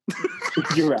life?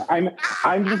 You're right.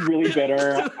 I'm just really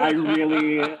bitter. I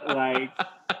really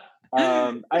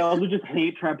I also just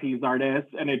hate trapeze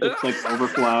artists, and it just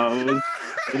overflows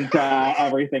into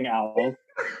everything else.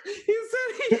 He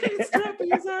said he hates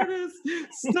trapeze artists.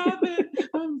 Stop it.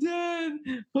 I'm dead.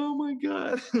 Oh my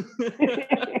God.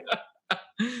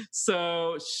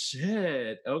 So,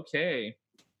 shit. Okay.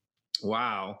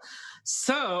 Wow.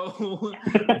 So,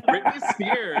 Britney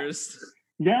Spears.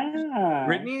 Yeah.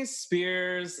 Britney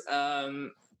Spears,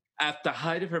 at the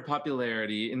height of her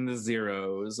popularity in the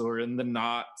zeros or in the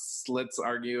knots, let's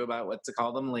argue about what to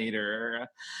call them later.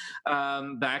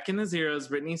 Back in the zeros,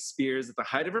 Britney Spears, at the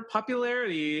height of her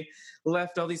popularity,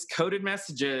 left all these coded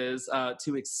messages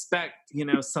to expect,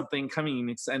 something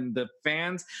coming. And the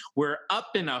fans were up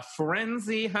in a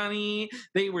frenzy, honey.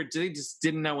 They just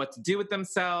didn't know what to do with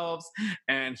themselves.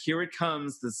 And here it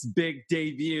comes, this big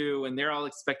debut, and they're all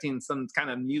expecting some kind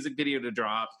of music video to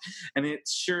drop. And it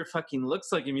sure fucking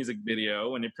looks like a music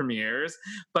video when it premieres,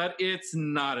 but it's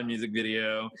not a music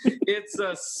video. It's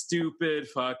a stupid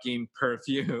fucking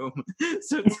perfume.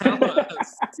 So tell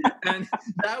us. And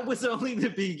that was only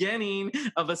the beginning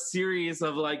of a series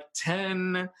of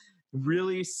 10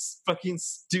 really fucking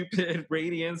stupid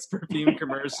Radiance perfume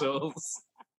commercials.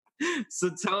 So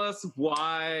tell us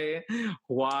why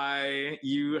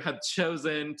you have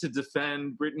chosen to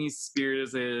defend Britney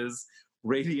Spears'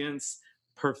 Radiance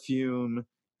perfume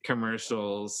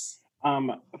commercials.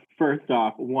 First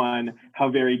off, one, how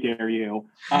very dare you?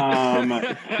 Two,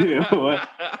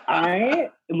 I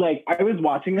was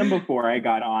watching them before I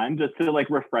got on just to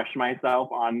refresh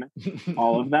myself on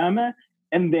all of them,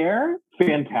 and they're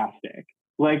fantastic.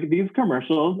 Like, these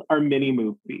commercials are mini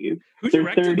movies. Who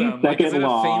directed them? Like, is it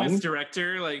a famous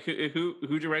director? Like,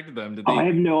 who directed them? Did they? I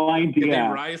have no idea. Did they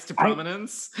rise to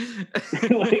prominence?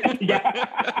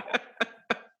 Yeah.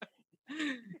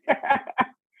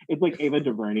 It's like Ava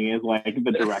DuVernay is like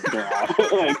the director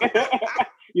of like,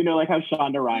 you know, like how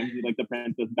Shonda Rhimes did like the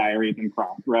Princess Diaries and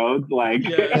Crossroads. Like,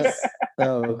 yes.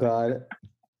 Oh God.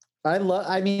 I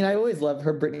always love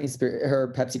her Britney Spears.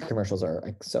 Her Pepsi commercials are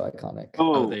like so iconic.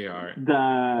 Oh, they are.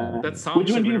 That song.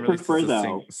 Which one do you prefer,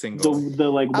 though? The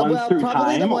like Once Through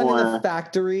probably Time, the one or in the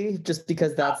Factory, just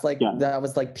because that's like that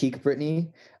was like peak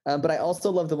Britney. But I also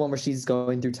love the one where she's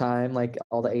going through time, like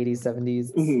all the 80s,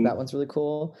 70s. Mm-hmm. That one's really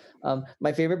cool.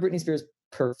 My favorite Britney Spears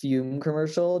perfume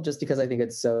commercial, just because I think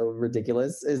it's so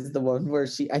ridiculous, is the one where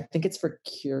I think it's for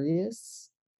Curious.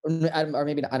 Or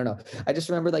maybe not, I don't know. I just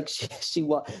remember like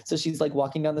so she's like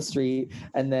walking down the street,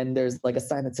 and then there's like a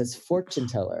sign that says fortune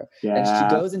teller, and she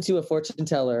goes into a fortune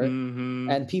teller,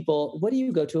 and people, what do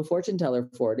you go to a fortune teller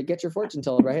for? To get your fortune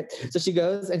told, right? So she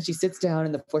goes and she sits down,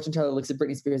 and the fortune teller looks at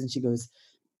Britney Spears, and she goes,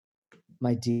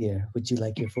 "My dear, would you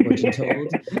like your fortune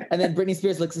told?" And then Britney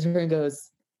Spears looks at her and goes,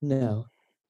 "No,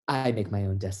 I make my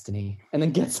own destiny," and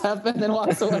then gets up and then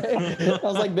walks away. I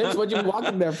was like, "Bitch, what'd you walk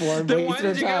in there for?" Then why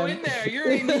did you go in there?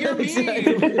 You're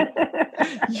mean.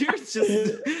 You're just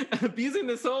abusing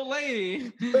this old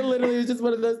lady. But literally, it was just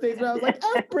one of those things where I was like,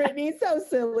 "Oh, Britney, so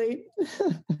silly."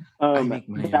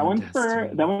 That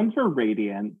one's for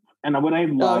Radiance, and what I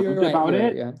loved about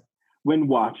it when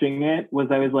watching it was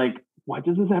I was like, "What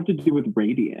does this have to do with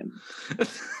Radiance?"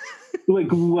 Like,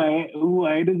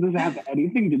 why does this have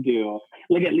anything to do?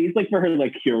 Like, at least like for her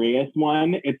like Curious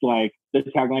one, it's like the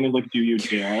tagline is like, "Do you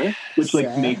dare?" Which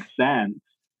like makes sense.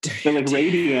 But like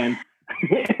Radiance.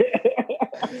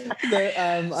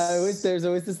 There's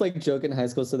always this like joke in high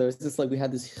school. So there was this like, we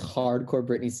had this hardcore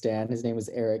Britney stan. His name was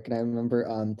Eric, and I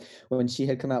remember when she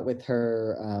had come out with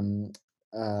her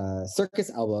Circus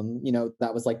album, you know,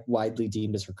 that was like widely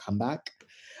deemed as her comeback.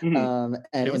 And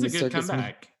it was a good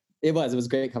comeback. It was a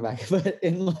great comeback, but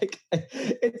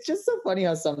it's just so funny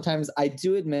how sometimes I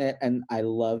do admit, and I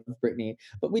love Britney,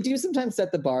 but we do sometimes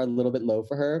set the bar a little bit low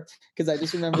for her, because I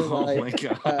just remember my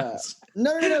gosh.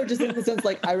 No, just in the sense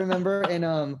like I remember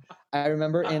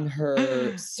in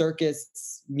her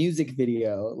Circus music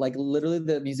video, like literally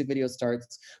the music video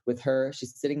starts with her,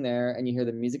 she's sitting there and you hear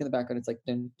the music in the background, it's like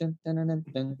dun dun dun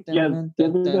dun dun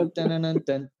dun dun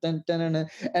dun dun dun,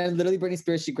 and literally Britney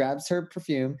Spears, she grabs her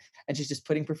perfume and she's just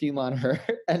putting perfume on her,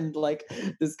 and like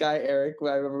this guy Eric,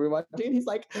 I remember we watched it, he's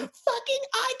like, "Fucking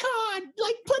icon,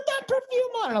 like put that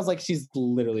perfume on," and I was like, she's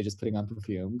literally just putting on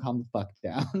perfume, calm the fuck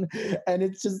down. And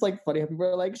it's just like funny how people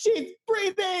are like, "She's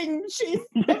breathing, she's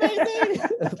amazing."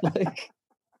 Like,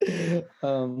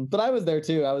 but I was there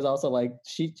too. I was also like,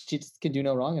 she just can do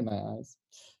no wrong in my eyes.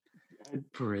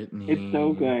 Britney, it's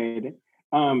so good.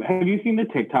 Have you seen the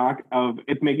TikTok of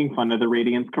it's making fun of the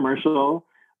Radiance commercial?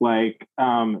 Like,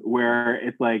 where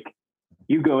it's like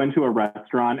you go into a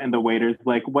restaurant and the waiter's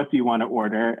like, "What do you want to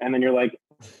order?" And then you're like,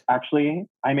 "Actually,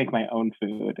 I make my own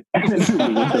food." And then you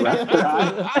leave the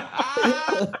restaurant.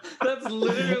 That's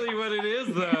literally what it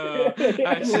is, though.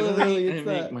 Actually, I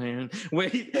make my own.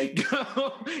 Wait,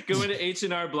 go into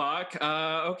H&R Block.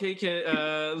 Okay,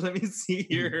 let me see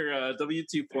your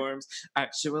W-2 forms.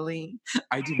 Actually,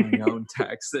 I do my own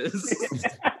taxes.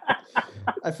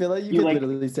 I feel like you could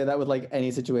literally say that with like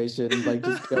any situation. Like,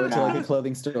 just go to like a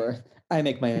clothing store. "I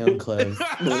make my own clothes."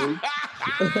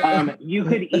 You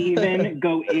could even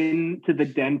go into the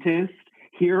dentist,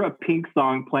 hear a Pink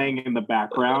song playing in the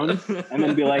background, and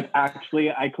then be like,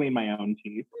 "Actually, I clean my own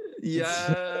teeth." Yes.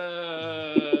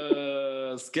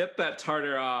 Get that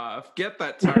tartar off. Get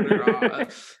that tartar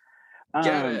off.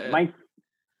 Get it.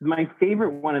 My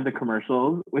favorite one of the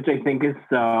commercials, which I think is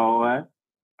so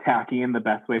tacky in the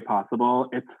best way possible,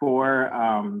 it's for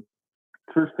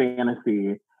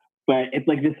fantasy, but it's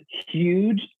like this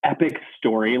huge epic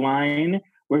storyline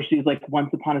where she's like,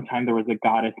 once upon a time there was a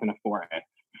goddess in a forest,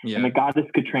 and the goddess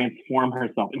could transform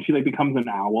herself, and she like becomes an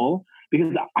owl,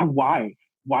 because why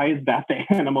is that the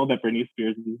animal that Britney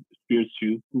Spears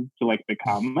chooses to like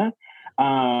become?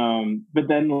 But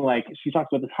then like she talks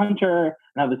about this hunter,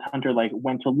 and how this hunter like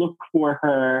went to look for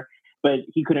her, but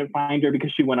he couldn't find her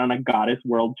because she went on a goddess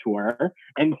world tour.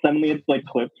 And suddenly it's like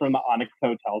clips from the Onyx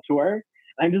Hotel tour.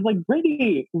 And I'm just like,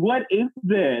 Britney, what is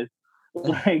this?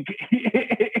 Like,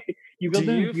 you build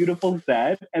this beautiful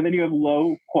set, and then you have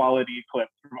low quality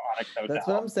clips from Onyx Hotel. That's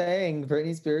what I'm saying.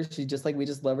 Britney Spears, we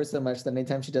just love her so much that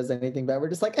anytime she does anything bad, we're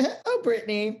just like, "Oh,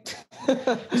 Britney."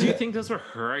 Do you think those were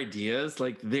her ideas?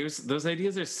 Like, those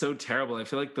ideas are so terrible. I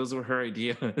feel like those were her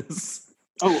ideas.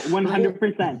 Oh,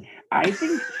 100%. I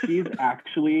think she's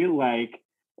actually like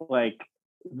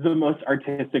the most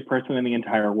artistic person in the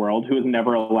entire world who is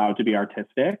never allowed to be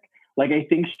artistic. Like, I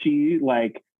think she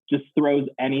like just throws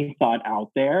any thought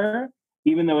out there,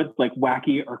 even though it's like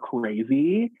wacky or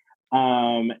crazy.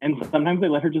 And sometimes they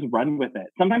let her just run with it.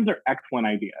 Sometimes they're excellent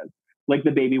ideas, like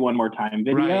the Baby One More Time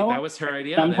video. Right, that was her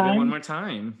idea. Baby One More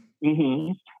Time.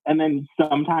 Mm-hmm. And then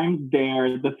sometimes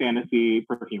they're the fantasy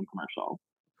perfume commercial.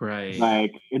 Right.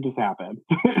 Like, it just happened.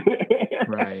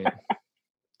 Right.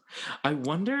 I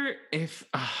wonder if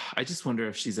I just wonder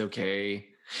if she's okay.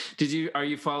 Are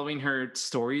you following her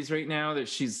stories right now that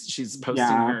she's posting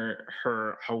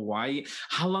her Hawaii?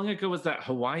 How long ago was that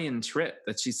Hawaiian trip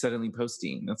that she's suddenly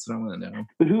posting? That's what I want to know.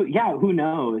 But who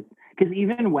knows? Because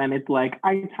even when it's like,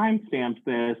 I timestamped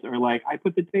this, or like, I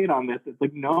put the date on this, it's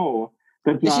like, no.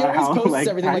 That's she always posts like,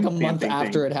 everything like a month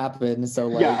after it happened. So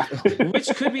like, which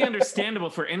could be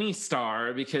understandable for any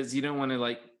star, because you don't want to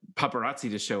like paparazzi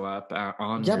to show up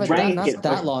on. Yeah, but not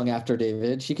that long after,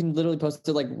 David. She can literally post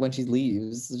it like when she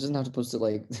leaves. She doesn't have to post it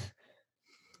like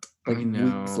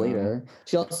weeks later.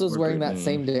 She also is wearing that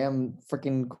same damn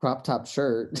freaking crop top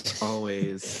shirt.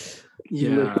 Always.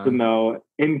 Yeah. Listen, though,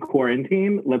 in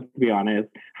quarantine, let's be honest,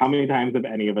 how many times have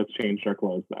any of us changed our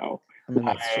clothes, though? I mean,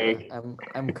 that's true.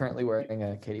 I'm currently wearing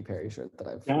a Katy Perry shirt that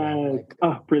I've worn,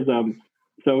 Prism.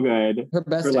 So good. Her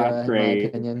best era, in my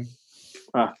opinion.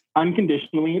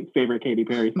 Unconditionally, favorite Katy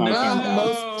Perry song.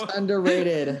 Most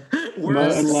underrated.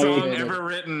 Worst song ever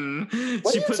written.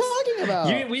 What are you talking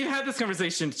about? We've had this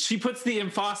conversation. She puts the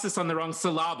emphasis on the wrong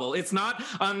syllable. It's not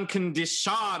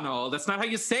unconditional. That's not how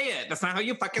you say it. That's not how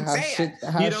you fucking say it.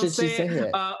 How should she say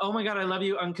it? Oh my God, I love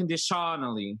you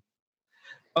unconditionally.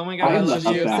 Oh my God, I love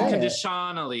you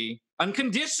unconditionally.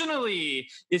 Unconditionally.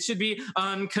 It should be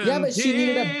unconditionally. Yeah, but she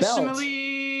needed a belt.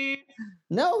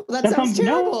 No, that sounds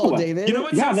terrible, David. You know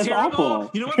what sounds terrible?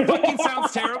 Awful. You know what fucking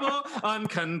sounds terrible?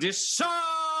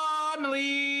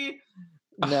 Unconditionally.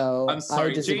 No, I'm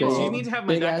sorry, James. You need to have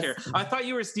my neck here. ass. I thought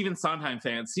you were a Stephen Sondheim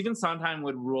fan. Stephen Sondheim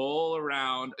would roll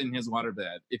around in his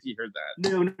waterbed if he heard that.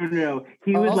 No.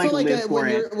 He would like live for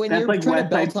it. That's like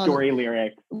West Side Story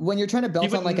lyrics. When you're trying to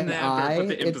belt on like an I, put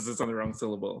the emphasis on the wrong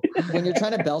syllable. When you're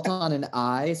trying to belt on an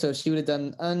I, so she would have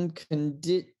done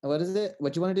what is it?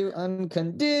 What do you want to do?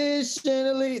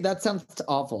 Unconditionally. That sounds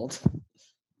awful.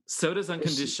 So does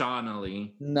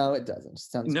unconditionally. No, it doesn't.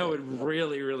 It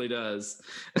really, really does.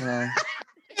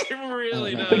 It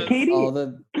really does. But Katy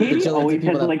always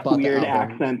has like weird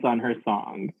accents on her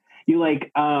songs. You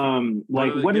like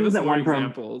what is that one from?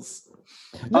 Examples.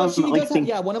 No, she does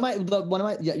have, one of my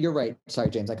yeah, you're right. Sorry,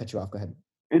 James, I cut you off. Go ahead.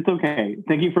 It's okay.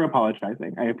 Thank you for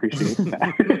apologizing. I appreciate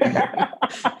that.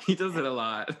 He does it a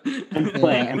lot. I'm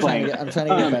playing. I'm trying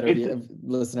to get better,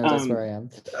 listeners. That's where I am.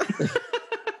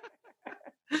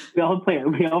 We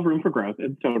all room for growth.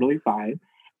 It's totally fine.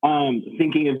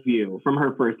 Thinking of You from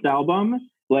her first album,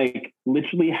 like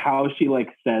literally how she like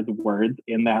says words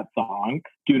in that song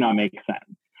do not make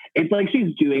sense. It's like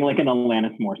she's doing like an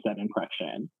Alanis Morissette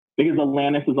impression, because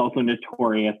Alanis is also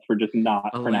notorious for just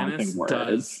not pronouncing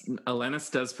words.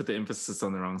 Alanis does put the emphasis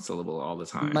on the wrong syllable all the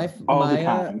time.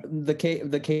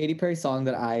 The Katy Perry song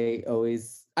that I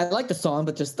like the song,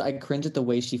 but just I cringe at the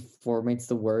way she formates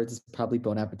the words. Is probably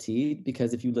Bon Appetit,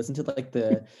 because if you listen to like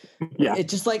the,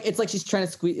 it's like she's trying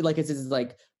to squeeze. Like it's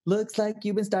like, looks like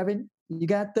you've been starving. You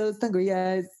got those hungry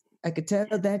eyes. I could tell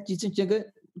that you think you're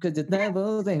good because the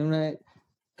levels ain't right.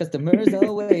 Customer's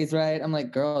always right. I'm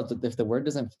like, girl, if the word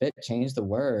doesn't fit, change the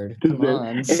word. Come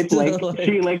on. It's like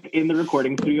she like in the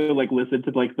recording studio like listened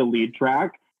to like the lead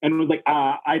track and was like,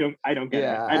 I don't get it.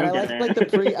 I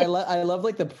love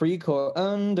like the pre-chorus.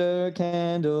 Under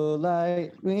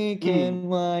candlelight, we can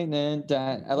wine and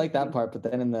dine. I like that part, but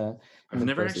then I've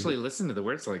never actually listened to the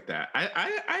words like that.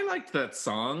 I liked that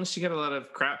song. She got a lot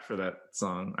of crap for that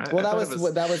song. I thought it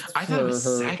was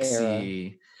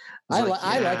sexy. I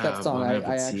like that song. I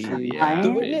actually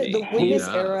the Witness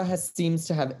era seems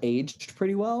to have aged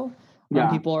pretty well. Yeah,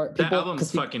 that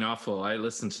album's fucking awful. I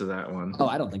listened to that one. Oh,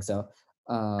 I don't think so.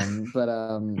 But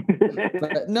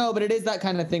it is that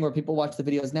kind of thing where people watch the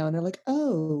videos now and they're like,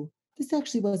 oh, this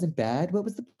actually wasn't bad. What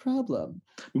was the problem?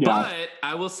 Yeah. But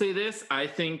I will say this: I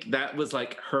think that was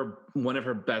like one of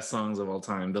her best songs of all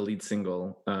time. The lead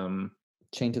single,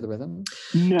 "Chained to the Rhythm."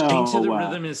 No, "Chained to the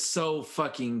Rhythm" is so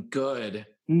fucking good.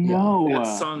 No,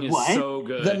 that song is so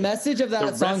good. The message of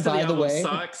that song, by the way,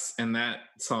 sucks, and that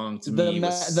song to me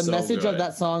was the message of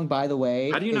that song, by the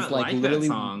way, how do you not like that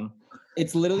song?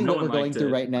 It's literally what we're going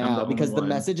through right now, because the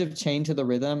message of "Chained to the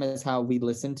Rhythm" is how we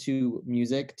listen to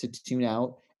music to tune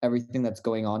out everything that's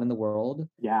going on in the world.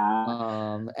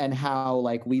 Yeah. And how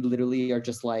like we literally are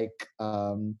just like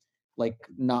like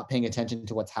not paying attention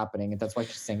to what's happening, and that's why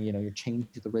she's saying, you know, you're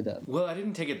chained to the rhythm. Well, I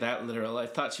didn't take it that literal. I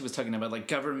thought she was talking about like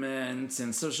government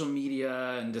and social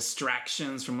media and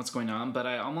distractions from what's going on, but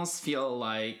I almost feel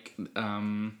like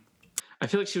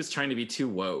she was trying to be too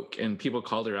woke, and people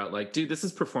called her out like, dude, this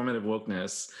is performative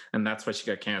wokeness, and that's why she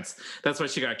got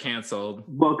canceled.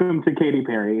 Welcome to Katy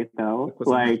Perry, though.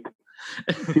 Like,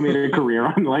 she made her career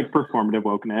on like performative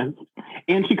wokeness,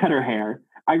 and she cut her hair.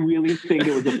 I really think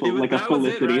it was a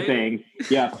Felicity thing.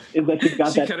 Yeah, is that she's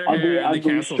got that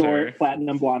ugly, short,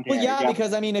 platinum blonde hair. Well, yeah,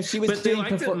 because I mean, if she was doing,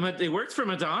 it worked for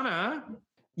Madonna.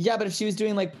 Yeah, but if she was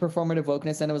doing like performative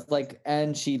wokeness, and it was like,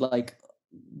 and she like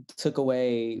took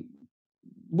away.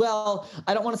 Well,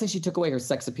 I don't want to say she took away her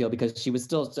sex appeal, because she was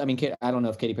still, I mean, I don't know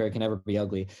if Katy Perry can ever be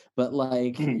ugly, but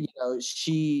like, you know,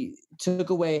 she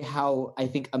took away how I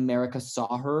think America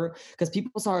saw her, because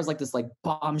people saw her as like this like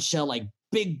bombshell, like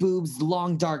big boobs,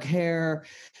 long dark hair,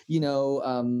 you know,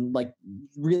 like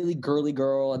really girly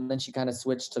girl. And then she kind of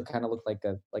switched to kind of look like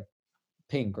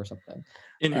Pink or something.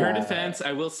 In her defense,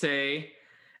 I will say,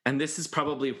 and this is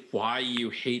probably why you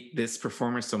hate this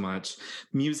performer so much,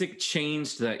 music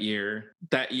changed that year.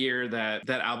 That year that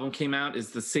album came out is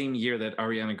the same year that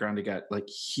Ariana Grande got like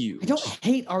huge. I don't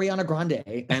hate Ariana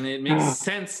Grande. And it makes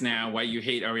sense now why you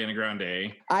hate Ariana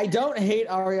Grande. I don't hate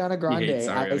Ariana Grande. He hates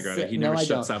Ariana Grande. He never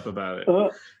shuts up about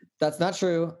it. That's not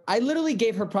true. I literally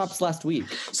gave her props last week.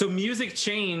 So music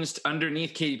changed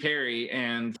underneath Katy Perry,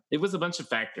 and it was a bunch of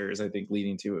factors, I think,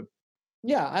 leading to it.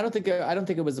 Yeah, I don't think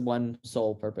it was one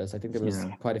sole purpose. I think there was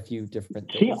quite a few different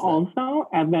things. She also,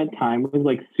 at that time, was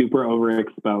like super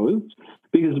overexposed,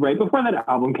 because right before that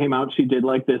album came out, she did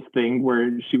like this thing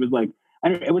where she was like,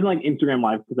 it wasn't like Instagram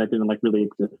Live, because that didn't like really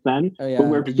exist then, but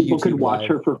where people could watch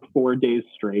her for 4 days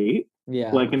straight,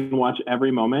 like, and watch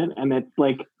every moment. And it's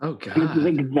like, oh god, it's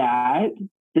like that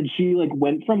she like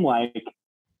went from like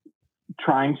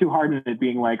trying too hard and it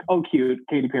being like, oh cute,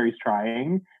 Katy Perry's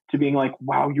trying, to being like,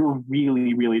 wow, you're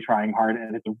really, really trying hard,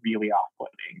 and it's really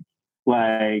off-putting.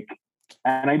 Like,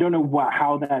 and I don't know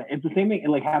how that, it's the same thing, it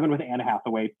like happened with Anne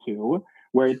Hathaway too,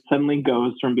 where it suddenly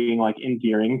goes from being like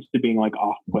endearing to being like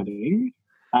off-putting.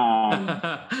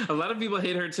 A lot of people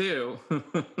hate her too.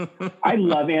 I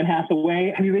love Anne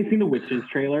Hathaway. Have you guys seen the Witches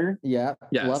trailer? Yeah,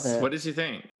 yes. Love it. What did you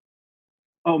think?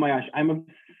 Oh my gosh, I'm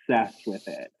obsessed with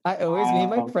it. Me and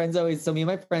my friends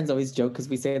always joke, because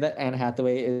we say that Anne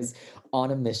Hathaway is on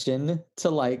a mission to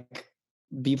like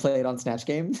be played on Snatch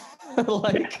Game.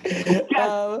 Like,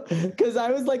 because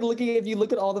I was like looking, if you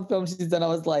look at all the films she's done, I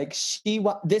was like,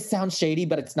 this sounds shady,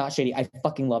 but it's not shady. I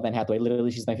fucking love Anne Hathaway.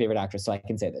 Literally, she's my favorite actress, so I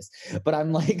can say this. But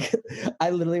I'm like,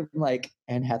 I literally am like,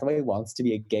 Anne Hathaway wants to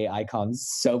be a gay icon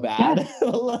so bad. Yes.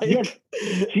 Like, yes.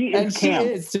 She is camp.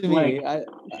 She is to me. Like,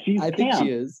 I think she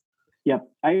is.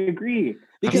 Yep, I agree.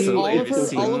 Because so many of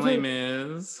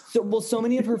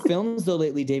her films though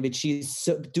lately, David, she's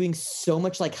doing so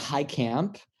much like high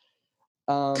camp.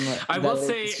 I will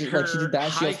say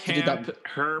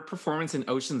her performance in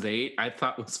Ocean's 8 I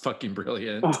thought was fucking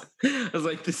brilliant. I was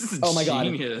like, this is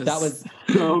genius. God, that was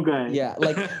so good. Yeah,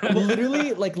 like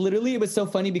literally it was so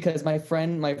funny, because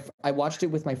I watched it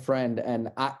with my friend, and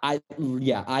I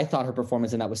thought her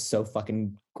performance in that was so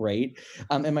fucking great.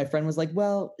 And my friend was like,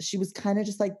 well, she was kind of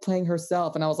just like playing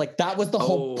herself, and I was like, that was the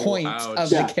whole point of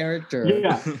the character.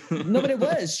 Yeah. No, but it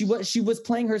was. She was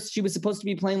playing her. She was supposed to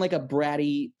be playing like a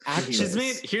bratty actress.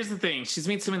 Here's the thing. She's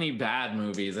made so many bad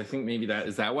movies. I think maybe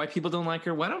is that why people don't like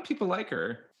her? Why don't people like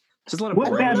her? Just a lot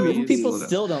of bad movies. People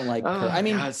still don't like her. I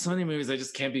mean, God, so many movies I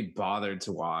just can't be bothered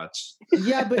to watch.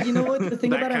 Yeah, but you know what? The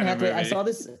thing about Anne Hathaway,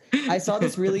 I saw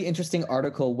this really interesting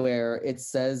article where it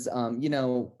says, you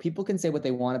know, people can say what they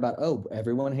want about,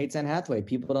 everyone hates Anne Hathaway,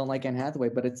 people don't like Anne Hathaway,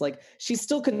 but it's like she's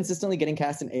still consistently getting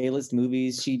cast in A-list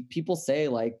movies. People say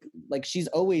like she's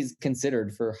always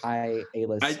considered for high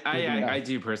A-list. I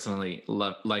do personally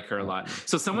like her a lot.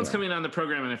 So someone's coming on the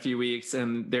program in a few weeks,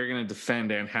 and they're going to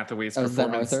defend Anne Hathaway's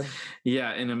performance.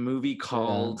 Yeah, in a movie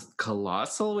called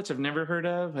Colossal, which I've never heard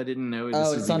of. I didn't know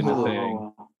this was even a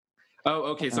thing. Oh,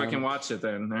 okay, so I can watch it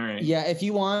then. All right. Yeah,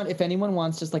 if anyone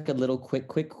wants just like a little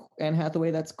quick Anne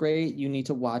Hathaway, that's great. You need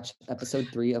to watch episode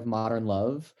 3 of Modern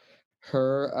Love.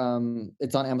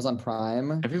 It's on Amazon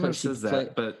Prime. Everyone says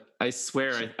that, but I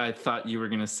swear I thought you were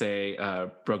gonna say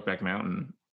Brokeback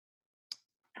Mountain.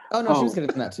 Oh no, she was good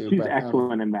in that too. She's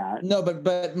excellent in that. No,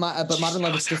 but Modern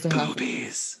Love is supposed to have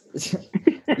boobies.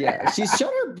 Yeah,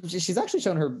 she's actually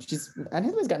shown her. Anne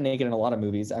Hathaway's got naked in a lot of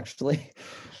movies, actually.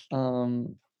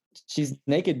 She's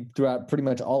naked throughout pretty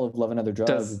much all of Love and Other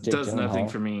Drugs. Does nothing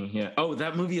for me. Yeah. Oh,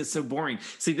 that movie is so boring.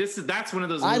 See, that's one of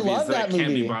those movies that I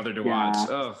can't be bothered to watch.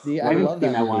 Oh, see, I love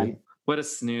that movie. What a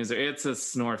snoozer. It's a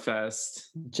snore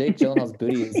fest. Jake Gyllenhaal's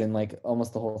booty is in like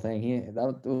almost the whole thing.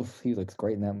 He looks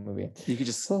great in that movie. You could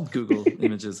just Google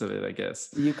images of it, I guess.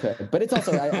 You could, but it's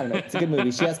also I don't know. It's a good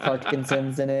movie. She has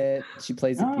Parkinson's in it. She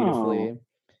plays it beautifully.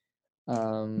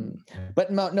 But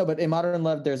in Modern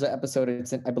Love, there's an episode.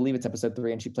 I believe it's episode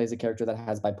 3, and she plays a character that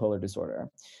has bipolar disorder.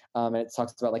 And it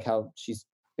talks about like how she's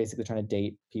basically trying to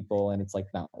date people, and it's like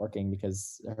not working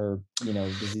because her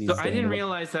disease. So I didn't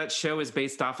realize that show is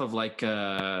based off of like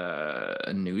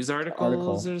a news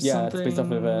articles or something. It's based off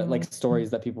of like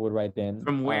stories that people would write in.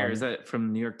 From where is that?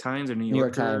 From New York Times or New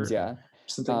York Times? Yeah.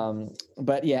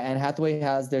 But yeah, Anne Hathaway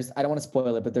I don't want to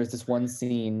spoil it, but there's this one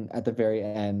scene at the very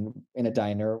end in a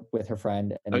diner with her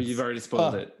friend. And you've already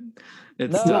spoiled it.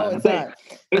 It's not.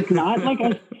 It's not like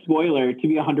a spoiler, to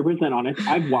be 100% honest.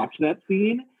 I've watched that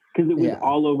scene because it was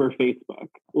all over Facebook.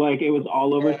 Like it was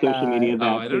all over social media.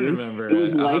 I don't remember.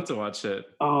 I'll have to watch it.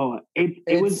 Oh,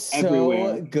 it was so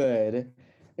everywhere. Good.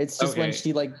 It's just when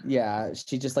she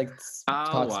she just like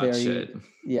talks very.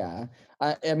 Yeah.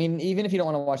 I mean, even if you don't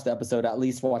want to watch the episode, at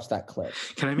least watch that clip.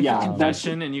 Can I make a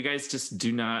confession? And you guys just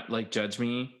do not like judge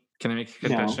me. Can I make a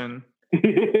confession? No.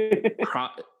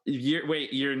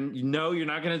 You're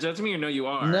not going to judge me, or no, you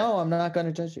are? No, I'm not going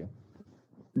to judge you.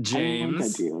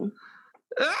 James.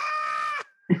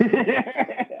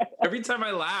 Every time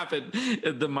I laugh,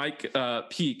 the mic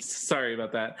peaks. Sorry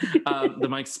about that. The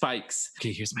mic spikes.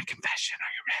 Okay, here's my confession.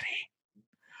 Are you ready?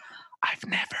 I've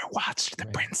never watched The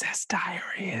Princess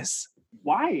Diaries.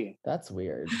 Why? That's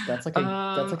weird. That's like a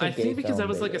I think because I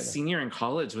was like a did. senior in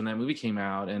college when that movie came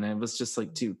out, and it was just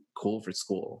like too cool for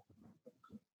school.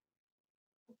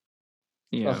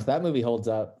 Yeah, that movie holds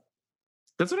up.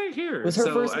 That's what I hear. Was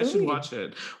her first movie. I should watch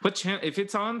it. What channel? If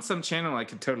it's on some channel, I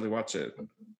could totally watch it.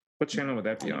 What channel would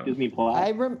that be on? Disney Plus.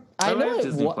 I know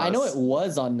it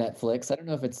was on Netflix. I don't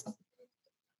know if it's.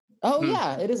 Oh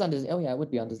yeah, it is on Disney. Oh yeah, it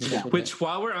would be on Disney. Yeah. Which,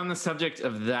 while we're on the subject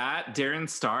of that, Darren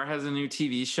Star has a new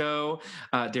TV show.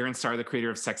 Darren Star, the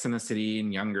creator of Sex and the City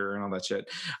and Younger and all that shit,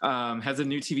 has a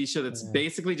new TV show that's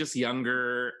basically just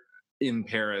Younger in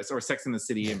Paris, or Sex and the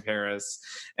City in Paris.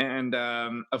 And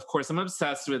of course, I'm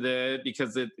obsessed with it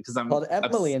because I'm called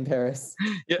Emily in Paris.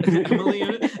 Yeah,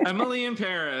 Emily in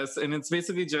Paris, and it's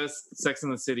basically just Sex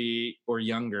and the City or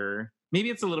Younger. Maybe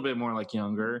it's a little bit more like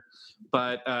Younger,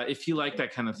 but if you like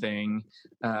that kind of thing,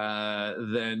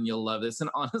 then you'll love this. And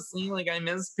honestly, like, I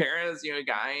miss Paris, you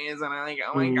guys, and I'm like,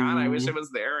 oh my god, I wish I was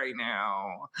there right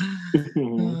now.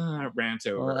 Rant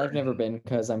over. Well, I've never been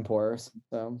because I'm poor.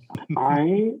 So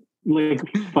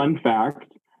fun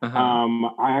fact. I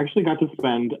actually got to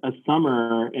spend a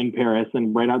summer in Paris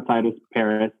and right outside of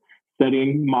Paris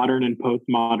studying modern and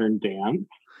postmodern dance.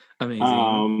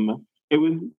 Amazing. It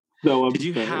was so absurd. Did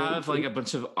you have like a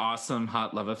bunch of awesome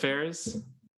hot love affairs?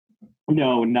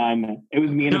 No, none. It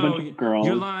was me and a bunch of girls.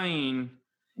 You're lying.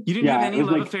 You didn't have any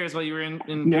love affairs while you were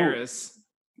in Paris?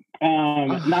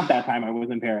 Not that time I was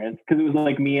in Paris, because it was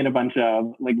like me and a bunch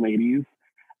of like ladies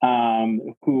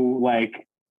who like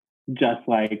just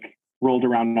like rolled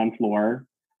around on floor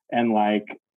and like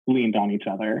leaned on each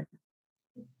other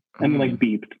and like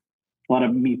beeped. A lot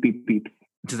of beep beep beeps.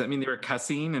 Does that mean they were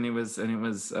cussing and it was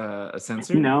a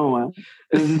censor? No,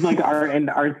 it was just like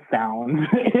our sound.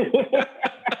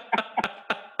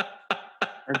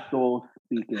 Our soul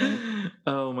speaking.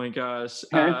 Oh my gosh.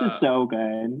 Paris is so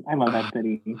good. I love that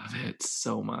city. I love it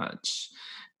so much.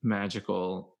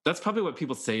 Magical. That's probably what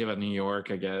people say about New York,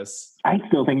 I guess. I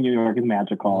still think New York is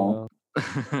magical.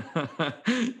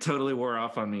 Totally wore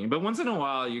off on me. But once in a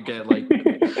while you get like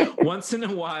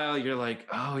you're like,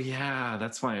 oh yeah,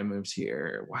 that's why I moved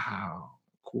here. Wow.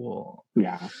 Cool.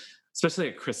 Yeah. Especially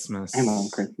at Christmas. I love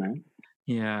Christmas.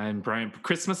 Yeah, and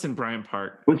Christmas in Bryant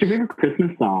Park. What's your favorite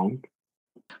Christmas song?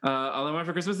 All I Want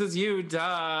for Christmas Is You,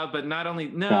 duh. But not only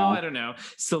I don't know.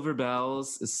 Silver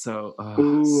Bells is so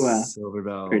Silver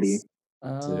Bells. Pretty. Oh,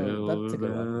 that's a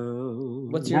good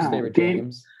one. What's your favorite,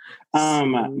 James?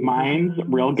 Mine's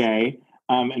Real Gay,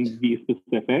 and be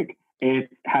specific.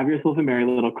 It's Have Yourself a Merry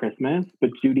Little Christmas,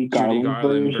 but Judy Garland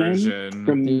version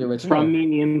from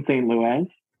Mimi in St. Louis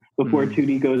before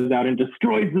Judy goes out and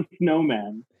destroys the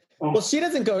snowman. Oh. Well, she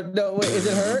doesn't go. No, wait, is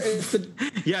it her?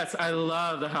 Yes, I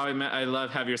love I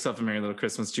love Have Yourself a Merry Little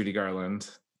Christmas, Judy Garland.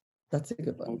 That's a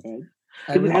good one. Okay.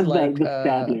 I really like the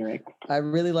sad lyrics. I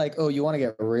really like. Oh, you want to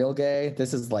get real gay?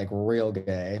 This is like real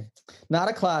gay. Not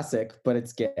a classic, but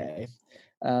it's gay.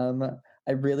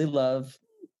 I really love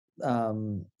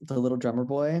The Little Drummer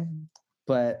Boy,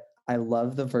 but I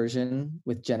love the version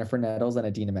with Jennifer Nettles and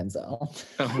Idina Menzel.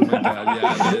 Oh my god,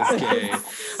 yeah, that is gay.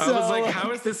 I was like,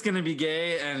 how is this gonna be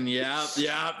gay? And yeah,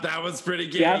 that was pretty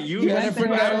gay. Yep. You have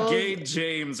gay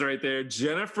James right there.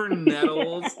 Jennifer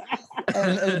Nettles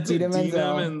and Idina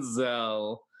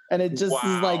Menzel. And it just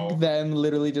is like them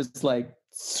literally just like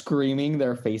screaming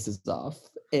their faces off.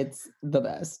 It's the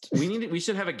best. We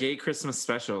should have a gay Christmas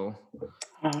special.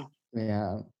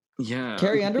 Yeah.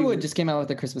 Carrie Underwood just came out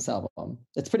with a Christmas album.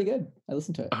 It's pretty good. I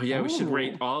listened to it. Oh yeah, we should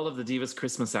rate all of the Divas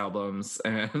Christmas albums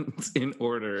and in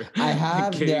order. I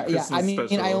have. I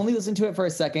mean, I only listened to it for a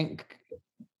second.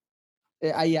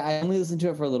 I only listened to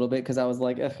it for a little bit because I was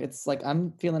like, it's like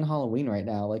I'm feeling Halloween right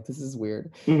now. Like this is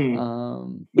weird.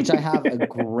 Mm-hmm. Which I have a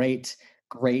great.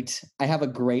 I have a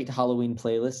great Halloween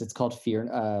playlist. It's called Fear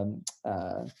Night.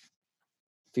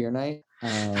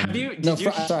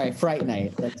 Fright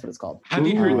Night. That's what it's called. Have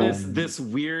you heard this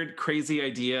weird, crazy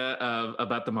idea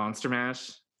about the Monster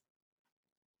Mash?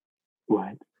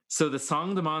 What? So the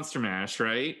song "The Monster Mash,"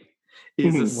 right,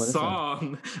 is a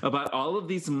song about all of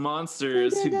these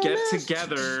monsters who get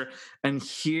together and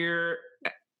hear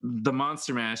the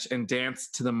Monster Mash and dance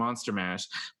to the Monster Mash.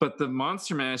 But the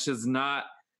Monster Mash is not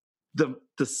the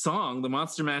song. The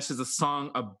Monster Mash is a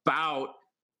song about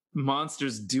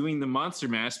monsters doing the Monster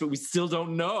Mash, but we still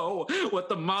don't know what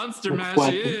the Monster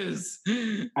Mash is.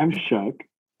 I'm shook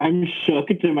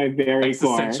to my very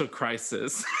existential core.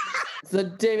 Crisis. So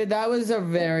David, that was a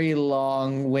very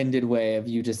long-winded way of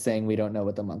you just saying we don't know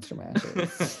what the Monster Mash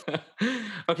is.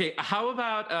 Okay, how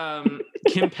about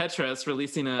Kim Petras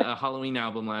releasing a Halloween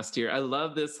album last year? I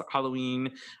love this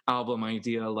Halloween album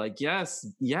idea. Like, yes,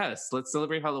 let's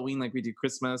celebrate Halloween like we do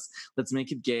Christmas. Let's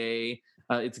make it gay.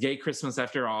 It's gay Christmas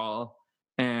after all,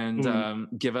 and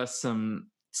give us some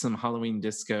Halloween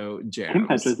disco jams. Kim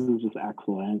Petras is just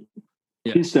excellent.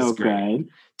 Yeah, she's so good.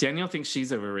 Daniel thinks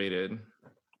she's overrated.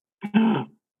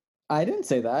 I didn't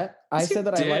say that. I said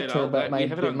that I liked her, but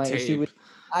my issue with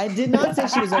I did not say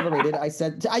she was overrated. I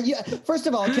said, first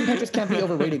of all, Kim Petras can't be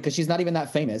overrated because she's not even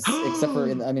that famous, except for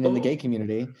in the gay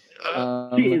community.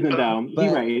 She isn't though.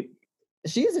 You're right.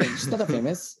 She isn't. She's not that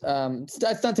famous.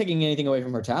 It's not taking anything away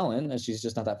from her talent. She's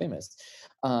just not that famous.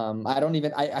 I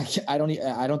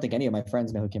don't think any of my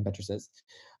friends know who Kim Petras is.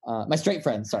 My straight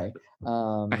friends, sorry.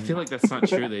 I feel like that's not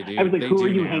true. They do. I was like, who are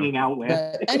you hanging out with?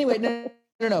 Anyway, no.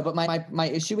 But my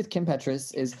issue with Kim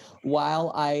Petras is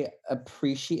while I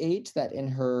appreciate that in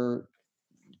her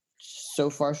so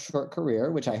far short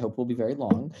career, which I hope will be very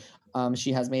long,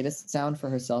 she has made a sound for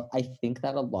herself. I think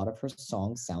that a lot of her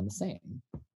songs sound the same.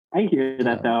 I hear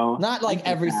that though. Not like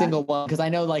every single one, because I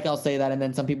know like I'll say that and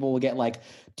then some people will get like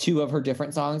 2 of her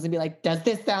different songs and be like, does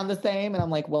this sound the same? And I'm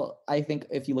like, well, I think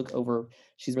if you look over,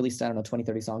 she's released, I don't know, 20,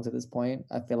 30 songs at this point.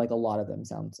 I feel like a lot of them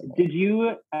sound similar. Did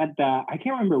you I can't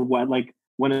remember what, like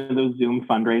one of those Zoom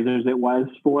fundraisers it was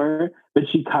for, but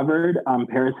she covered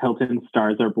Paris Hilton's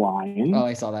Stars Are Blind. Oh,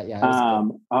 I saw that, yeah.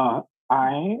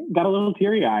 I got a little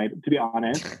teary-eyed, to be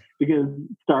honest, because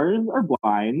Stars Are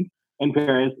Blind and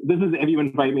Paris, this is, if you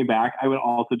invite me back, I would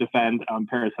also defend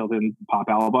Paris Hilton's pop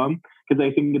album, because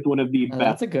I think it's one of the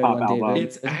best pop albums.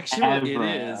 It's actually,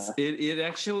 ever. It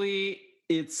actually,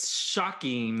 it's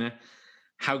shocking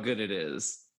how good it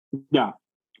is. Yeah.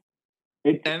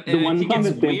 The one song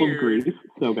that sampled Grease,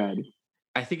 so good.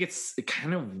 I think it's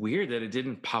kind of weird that it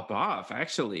didn't pop off,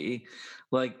 actually.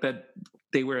 Like, that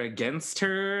they were against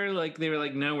her. Like, they were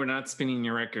like, no, we're not spinning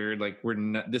your record. Like, we're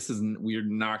not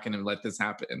going to let this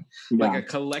happen. Yeah. Like a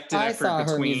collective effort between I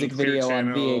saw her music video on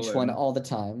VH1 all the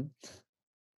time.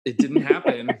 It didn't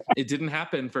happen. It didn't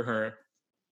happen for her.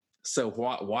 So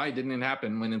why didn't it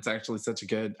happen when it's actually such a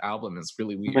good album? It's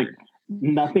really weird. Like,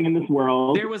 nothing in this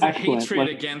world. There was a hatred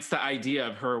against the idea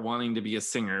of her wanting to be a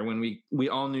singer when we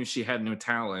all knew she had no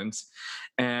talent,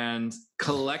 and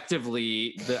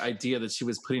collectively the idea that she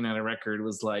was putting out a record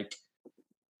was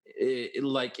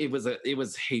it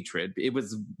was hatred. It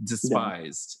was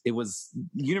despised. Yeah. It was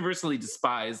universally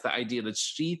despised, the idea that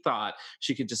she thought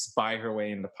she could just buy her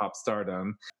way into pop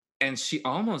stardom. And she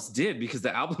almost did, because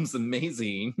the album's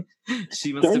amazing.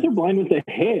 Stars Are Blind was a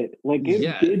hit. Like,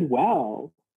 it did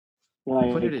well.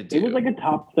 Like, what did it do? It was like a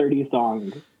top 30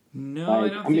 song. No,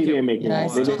 like, I don't think it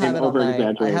was. I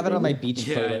have it on my beach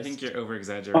playlist. Yeah, I think you're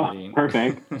over-exaggerating. Oh,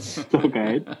 perfect. So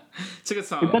good. It's a good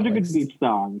song. It's such a good beach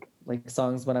song. Like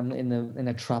songs when I'm in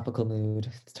a tropical mood.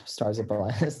 Stars Are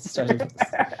Blind. Stars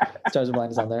Are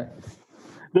Blind is on there.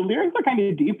 The lyrics are kind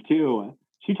of deep too.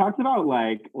 She talks about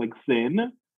like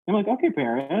sin. I'm like, okay,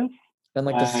 Paris. And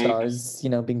like the stars,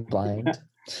 being blind.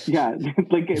 Yeah,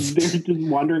 like they're just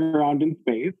wandering around in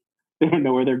space. They don't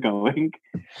know where they're going.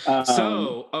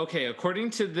 According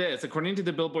to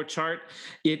the Billboard chart,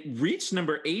 it reached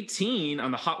number 18 on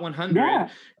the Hot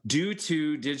 100 due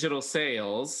to digital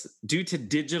sales.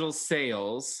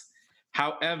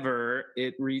 However,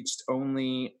 it reached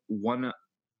only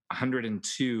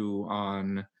 102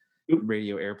 on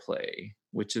radio airplay,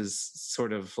 which is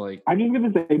sort of like... I'm just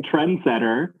going to say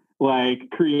trendsetter, like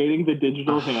creating the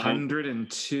digital hit.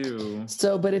 102.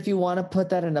 So, but if you want to put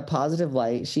that in a positive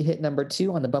light, she hit number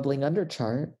 2 on the Bubbling Under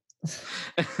chart.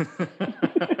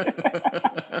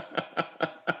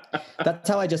 That's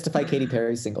how I justify Katy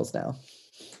Perry's singles now.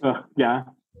 Yeah.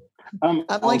 I'm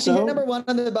like, she hit number 1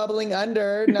 on the Bubbling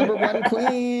Under, number 1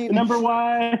 queen. Number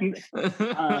 1.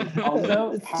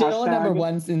 Also, still number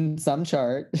 1 in some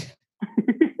chart.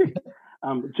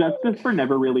 Justice for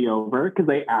Never Really Over, because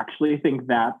I actually think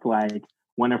that's like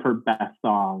one of her best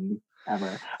songs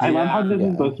ever. I love how this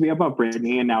is supposed to be about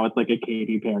Britney, and now it's like a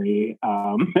Katy Perry.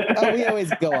 We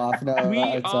always go off. No, we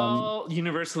all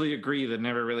universally agree that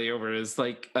Never Really Over is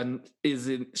like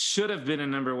should have been a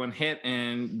number 1 hit,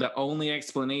 and the only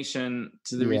explanation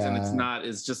to the reason it's not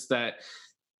is just that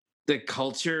the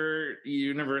culture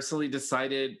universally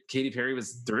decided Katy Perry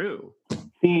was through.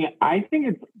 See, I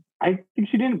think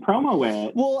she didn't promo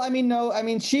it. Well, I mean, no, I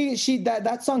mean, she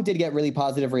that song did get really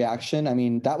positive reaction. I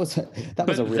mean, that was a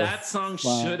real. That song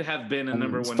should have been a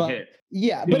number 1 hit.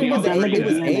 Yeah, but it was a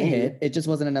hit. It just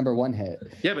wasn't a number 1 hit.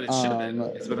 Yeah, but it should have been.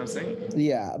 Is what I'm saying.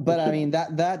 Yeah, but I mean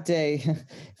that day,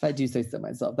 if I do say so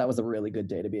myself, that was a really good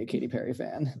day to be a Katy Perry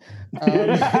fan.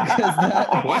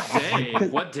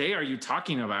 What day are you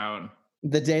talking about?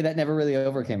 The day that Never Really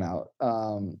Over came out,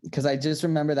 because I just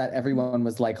remember that everyone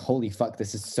was like, "Holy fuck,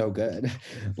 this is so good!"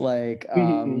 Like,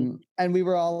 and we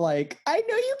were all like, "I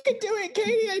know you could do it,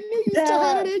 Katy. I knew you still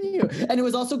had it in you." And it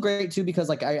was also great too because,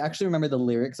 like, I actually remember the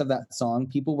lyrics of that song.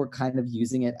 People were kind of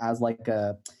using it as like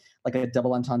a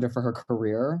double entendre for her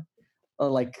career, or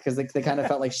like because they kind of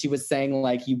felt like she was saying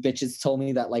like, "You bitches told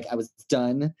me that like I was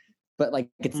done, but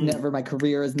like it's never, my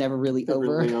career is never really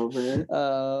over."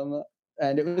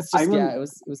 And it was just it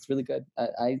was really good.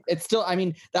 It's still, I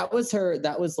mean, that was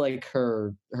like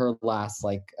her last,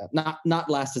 like not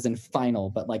last as in final,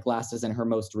 but like last as in her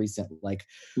most recent, like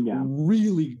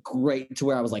really great, to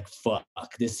where I was like, fuck,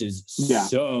 this is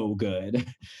so good.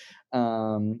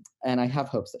 And I have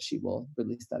hopes that she will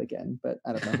release that again, but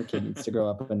I don't know, her kid needs to grow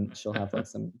up and she'll have like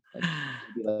some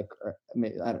like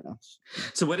maybe, I don't know.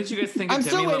 So what did you guys think of I'm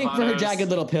still waiting for her Jagged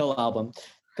Little Pill album.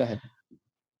 Go ahead.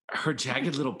 Her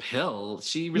Jagged Little Pill.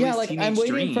 She released Teenage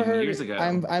Dream years ago.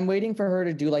 I'm waiting for her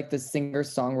to do like the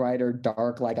singer-songwriter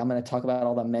dark, like I'm going to talk about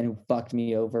all the men who fucked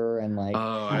me over, and like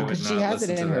I would she has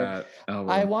it in her.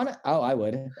 I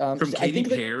would. From Katy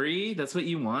Perry, that's what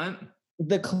you want?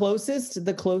 The closest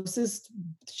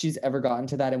she's ever gotten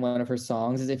to that in one of her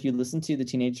songs is if you listen to the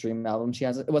Teenage Dream album.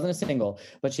 It wasn't a single,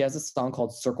 but she has a song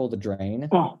called Circle the Drain.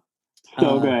 Oh.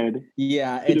 So good.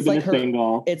 Yeah, it's like her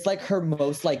single. It's like her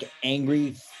most like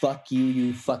angry "fuck you,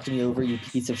 you fucked me over, you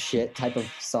piece of shit" type of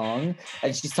song.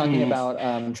 And she's talking about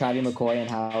Travie McCoy and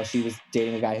how she was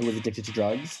dating a guy who was addicted to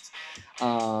drugs.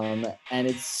 And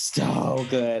it's so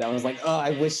good. I was like, oh,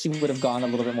 I wish she would have gone a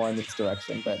little bit more in this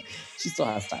direction, but she still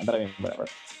has time. But I mean, whatever.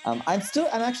 I'm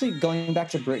actually going back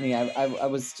to Britney. I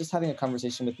was just having a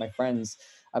conversation with my friends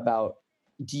about,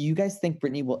 do you guys think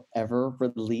Britney will ever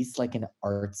release like an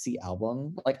artsy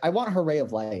album? Like, I want her Ray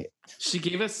of Light. She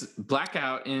gave us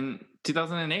Blackout in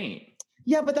 2008.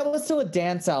 Yeah, but that was still a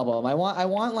dance album. I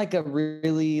want like a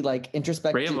really like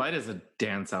introspective. Ray of Light is a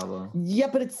dance album. Yeah,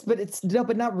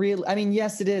 but not real. I mean,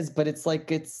 yes, it is, but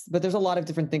but there's a lot of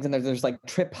different things in there. There's like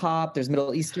trip hop. There's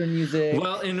Middle Eastern music.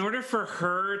 Well, in order for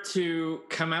her to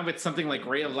come out with something like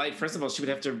Ray of Light, first of all, she would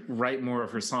have to write more of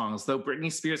her songs. Though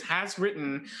Britney Spears has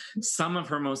written some of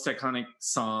her most iconic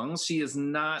songs, she is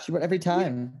not. She wrote Every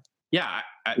Time. Yeah.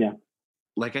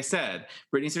 Like I said,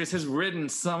 Britney Spears has written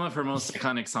some of her most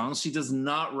iconic songs. She does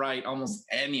not write almost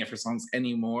any of her songs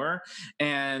anymore.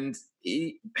 And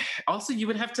also, she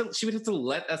would have to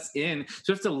let us in.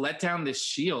 She would have to let down this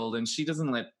shield, and she doesn't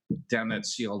let down that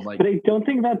shield. Like, but I don't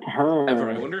think that's her.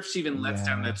 Ever. I wonder if she even lets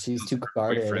down that. She's too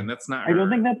guarded. Boyfriend. That's not her. I don't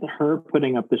think that's her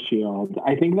putting up the shield.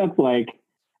 I think that's like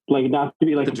not to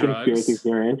be like a conspiracy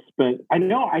theorist, but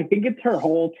I think it's her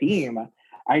whole team.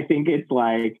 I think it's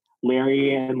like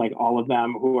Larry and like all of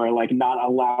them who are like not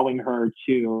allowing her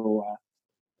to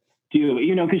do,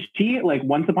 because she, like,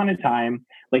 Once Upon a Time,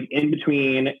 like in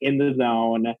between In the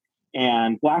Zone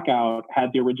and Blackout,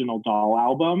 had the original Doll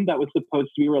album that was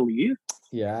supposed to be released.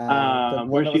 Yeah.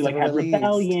 Where she like had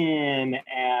Rebellion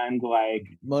and like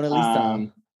Mona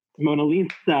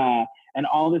Lisa. and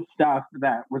all this stuff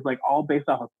that was like all based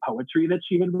off of poetry that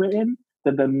she had written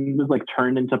that then was like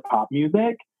turned into pop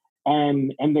music.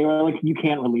 And they were like, you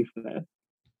can't release this,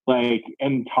 like,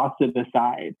 and tossed it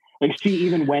aside. Like, she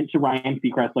even went to Ryan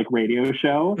Seacrest's like radio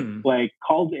show, like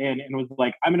called in and was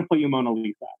like, I'm going to play you Mona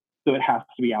Lisa, so it has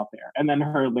to be out there. And then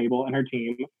her label and her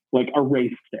team like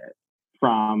erased it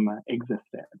from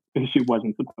existence because she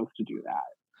wasn't supposed to do that.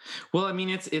 Well, I mean,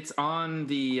 it's on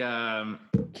the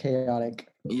Chaotic.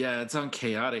 Yeah, it's on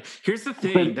Chaotic. Here's the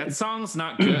thing: that song's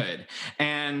not good,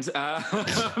 and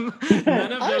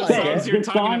none of those songs you're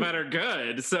talking about are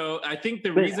good. So I think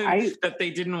the reason that they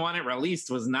didn't want it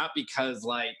released was not because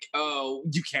like, oh,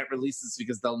 you can't release this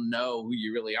because they'll know who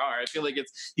you really are. I feel like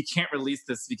it's you can't release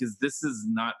this because this is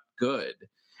not good,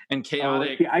 and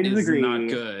Chaotic is not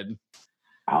good.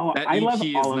 Oh, I love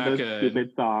all of those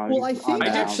stupid songs. Well, I think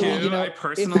actually, you know, I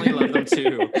personally love them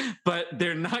too, but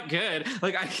they're not good.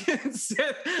 Like I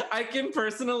can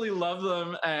personally love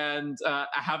them, and I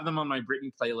have them on my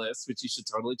Britney playlist, which you should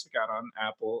totally check out on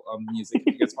Apple Music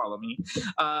if you guys follow me,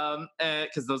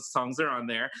 because those songs are on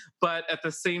there. But at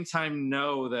the same time,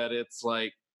 know that it's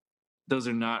like those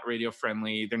are not radio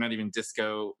friendly. They're not even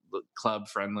disco club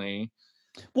friendly.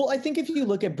 Well, I think if you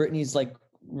look at Britney's like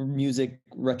music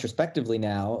retrospectively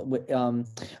now,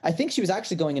 I think she was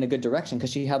actually going in a good direction because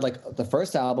she had like the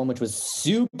first album, which was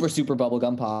super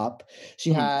bubblegum pop.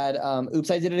 She had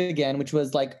Oops, I Did It Again, which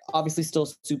was like obviously still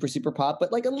super pop,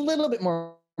 but like a little bit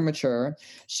more mature.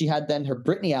 She had then her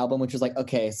Britney album, which was like,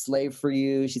 okay, Slave for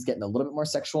You. She's getting a little bit more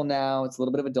sexual now. It's a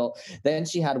little bit of adult. Then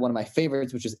she had one of my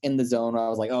favorites, which was In the Zone, where I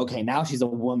was like, okay, now she's a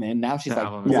woman. Now she's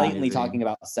like blatantly talking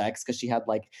about sex, because she had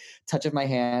like Touch of My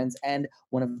Hands and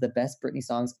one of the best Britney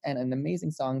songs and an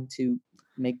amazing song to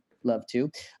make love to,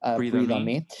 Breathe on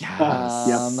Me.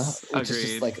 Yes. Which is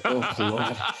just like, oh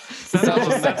Lord.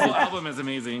 That whole album is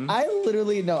amazing. I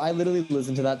literally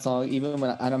listen to that song even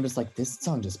when and I'm just like, this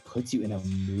song just puts you in a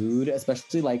mood,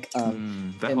 especially like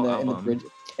in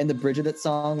the bridge of that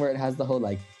song where it has the whole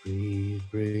like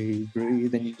breathe,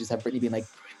 then you just have Britney being like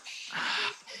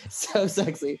so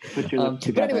sexy. Put your lips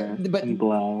together and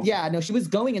blow. Yeah, no, she was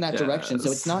going in that direction.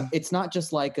 So it's not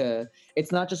just like a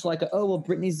oh well,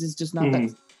 Britney's is just not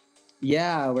that.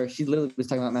 Yeah, where she literally was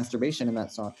talking about masturbation in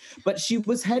that song. But she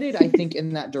was headed, I think,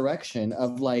 in that direction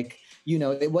of like, you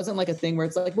know, it wasn't like a thing where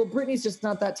it's like, well, Britney's just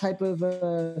not that type of,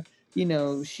 you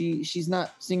know, she's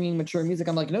not singing mature music.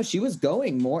 I'm like, no, she was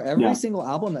going more. Every single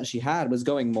album that she had was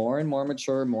going more and more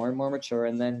mature.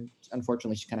 And then,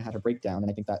 unfortunately, she kind of had a breakdown. And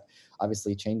I think that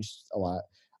obviously changed a lot.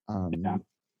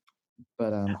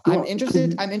 But I'm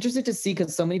interested to see,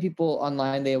 because so many people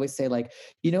online, they always say like,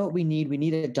 you know what we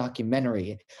need a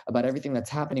documentary about everything that's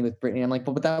happening with Britney. I'm like,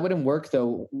 but that wouldn't work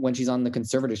though when she's on the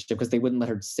conservatorship, because they wouldn't let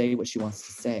her say what she wants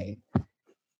to say.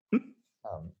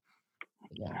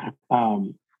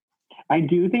 I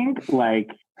do think like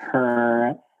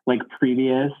her like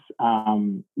previous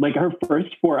like her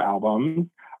first 4 albums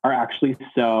are actually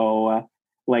so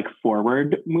like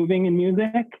forward moving in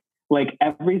music. Like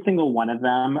every single one of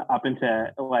them up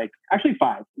into like actually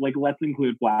 5, like let's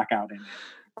include Blackout in it,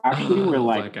 actually were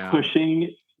like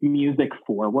pushing music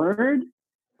forward.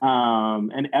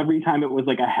 And every time it was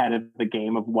like ahead of the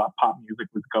game of what pop music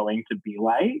was going to be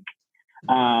like,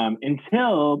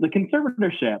 until the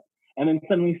conservatorship. And then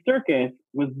suddenly Circus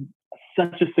was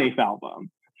such a safe album.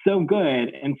 So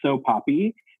good and so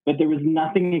poppy, but there was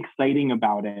nothing exciting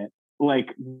about it,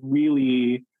 like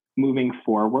really moving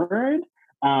forward.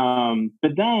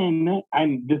 But then,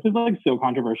 this is like so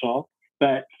controversial,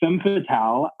 but Femme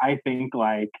Fatale, I think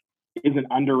like is an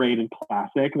underrated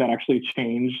classic that actually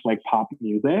changed like pop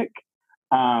music.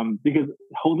 Because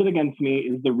Hold It Against Me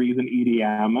is the reason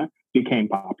EDM became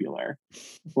popular.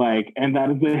 Like, and that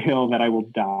is the hill that I will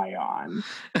die on.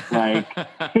 Like,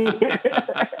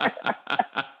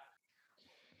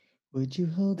 would you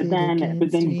hold but then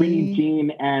Britney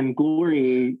Jean and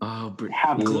Glory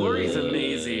have Glory's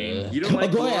amazing. You don't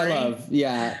like Glory? I love.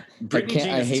 Yeah, I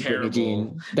hate terrible. Britney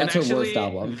Jean. That's her worst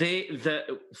album.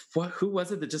 Who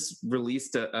was it that just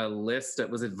released a list?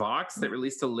 Was it Vox that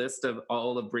released a list of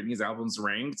all of Britney's albums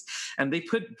ranked, and they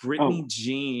put Britney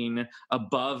Jean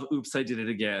above Oops, I Did It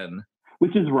Again.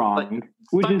 Which is wrong. Like,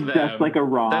 which is just like a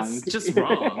wrong. That's just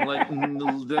wrong. Like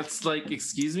that's like,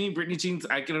 excuse me, Britney Jean's.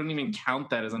 I don't even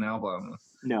count that as an album.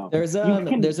 No. There's a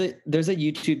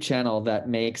YouTube channel that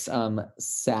makes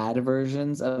sad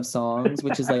versions of songs,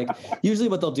 which is like usually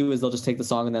what they'll do is they'll just take the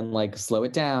song and then like slow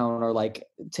it down, or like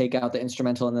take out the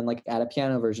instrumental and then like add a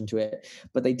piano version to it.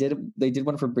 But they did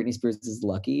one for Britney Spears'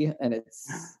 Lucky, and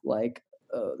it's like,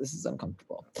 oh, this is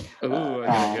uncomfortable. Oh,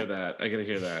 I gotta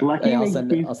hear that. Lucky makes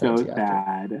me so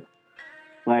sad.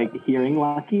 like hearing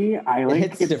Lucky, I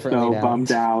like get so now.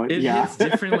 bummed out. It hits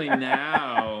differently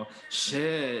now.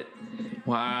 Shit.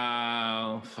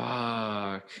 Wow.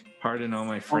 Fuck. Pardon all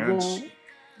my French.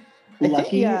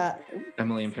 Lucky.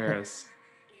 Emily in Paris.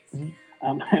 Emily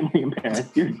in Paris.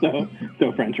 You're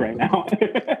so French right now.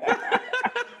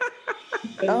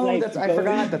 I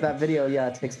forgot that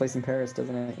video, takes place in Paris,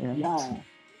 doesn't it? Yeah.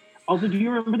 Also, do you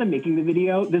remember the making the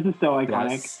video? This is so iconic.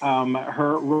 Yes.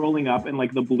 Her rolling up in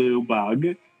like the blue bug,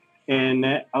 and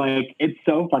like it's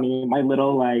so funny. My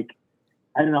little I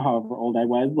don't know however old I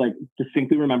was,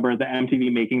 distinctly remember the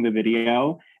MTV making the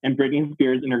video and Britney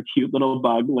Spears in her cute little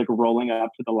bug like rolling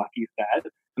up to the Lucky set,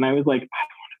 and I was like,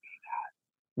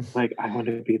 I want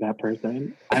to be that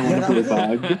person. I want to be a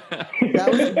bug. That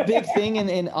was a big thing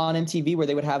on MTV where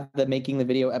they would have the making the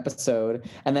video episode,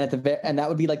 and then and that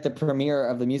would be like the premiere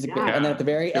of the music video, and then at the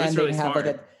very end really they'd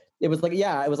have it was like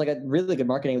a really good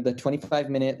marketing with the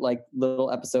 25-minute little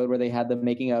episode where they had the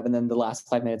making of, and then the last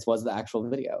 5 minutes was the actual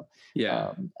video.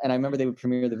 Yeah. And I remember they would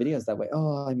premiere the videos that way.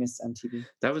 Oh, I miss MTV.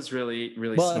 That was really,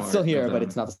 really well, smart. It's still here, but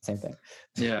it's not the same thing.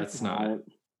 Yeah, it's not.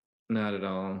 Not at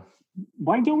all.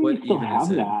 Why don't we still have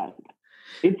that?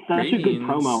 It's such a good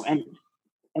promo, and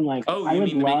I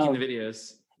would love making the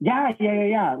videos.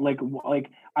 Yeah. Like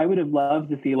I would have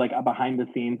loved to see a behind the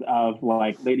scenes of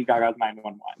Lady Gaga's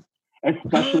 911,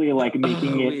 especially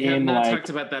making it we have in not talked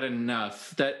about that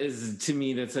enough. That is, to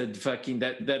me, that's a fucking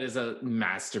that is a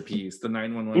masterpiece. The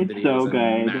 911 video is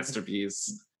a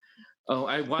masterpiece. Oh,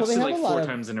 I watched it 4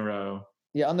 times in a row.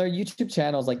 Yeah, on their YouTube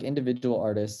channels, individual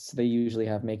artists, they usually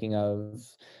have making of.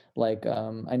 I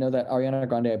know that Ariana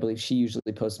Grande, I believe she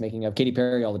usually posts making of. Katy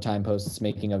Perry all the time posts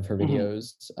making of her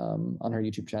videos on her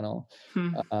YouTube channel.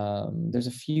 There's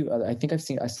a few other.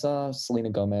 I saw Selena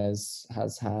Gomez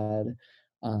has had.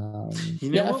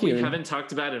 What we haven't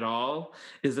talked about at all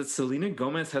is that Selena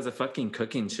Gomez has a fucking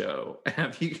cooking show.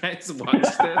 Have you guys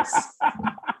watched this?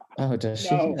 Oh, does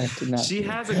she? No. I did not. She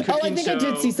has a cooking show. I think I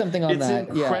did see something on that.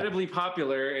 It's incredibly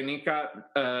popular, and it got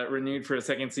renewed for a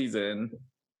second season.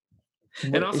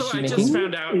 And also, I just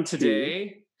found out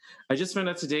today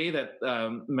that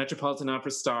Metropolitan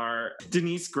Opera star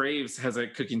Denise Graves has a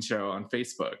cooking show on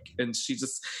Facebook, and she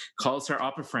just calls her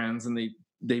opera friends, and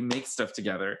they make stuff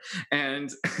together.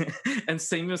 And and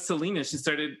same with Selena. She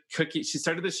started cooking. She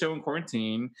started the show in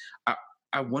quarantine.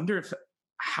 I wonder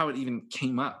how it even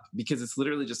came up, because it's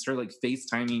literally just her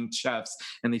FaceTiming chefs,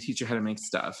 and they teach her how to make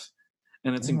stuff,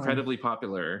 and it's incredibly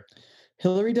popular.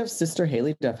 Hilary Duff's sister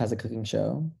Haley Duff has a cooking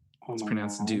show. It's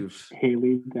pronounced Doof.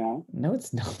 Haley Duff. No,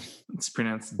 it's not. It's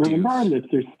pronounced Doof. Remember Our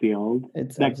Lips Are Sealed?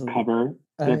 It's that cover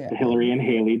that Hillary and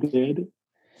Haley did?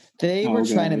 They were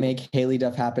trying to make Haley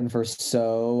Duff happen for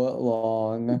so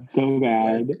long. So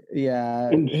bad. Yeah.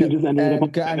 And she just ended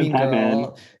up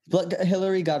girl.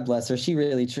 Hillary, God bless her.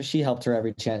 She helped her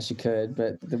every chance she could,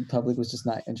 but the public was just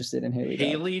not interested in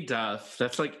Haley Duff.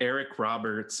 That's like Eric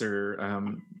Roberts or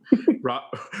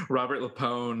Robert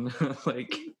Lapone.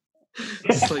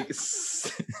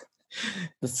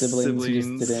 The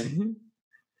siblings. Didn't.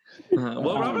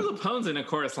 Robert Lapone's in a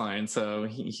chorus line, so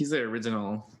he's the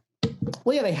original.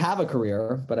 Well, yeah, they have a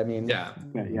career, but I mean, yeah.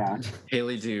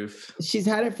 Haley Doof. She's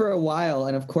had it for a while,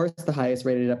 and of course, the highest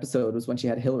rated episode was when she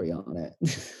had Hillary on it.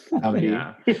 Oh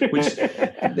yeah, which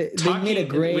they made a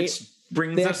great.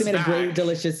 They actually made a great,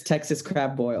 delicious Texas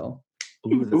crab boil.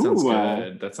 Ooh, that sounds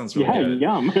good. That sounds really good.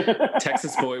 Yum.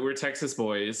 We're Texas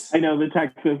boys. I know the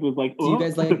Texas was like. Do you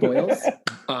guys like boils?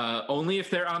 Only if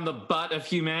they're on the butt of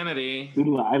humanity.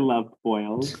 I love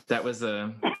boils. That was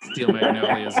a Steel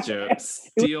Magnolia's joke.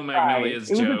 Steel Magnolia's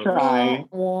joke.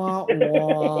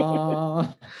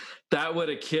 That would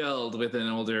have killed with an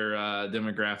older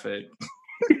demographic.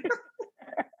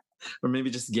 Or maybe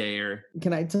just gayer.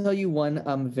 Can I tell you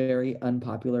one very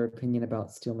unpopular opinion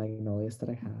about Steel Magnolias that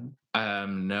I have?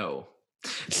 No.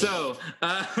 So,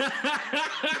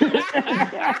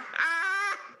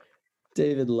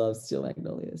 David loves Steel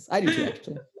Magnolias. I do too,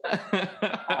 actually.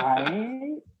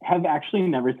 I have actually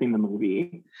never seen the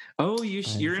movie. Oh,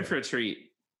 you're in for a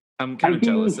treat. I'm kind of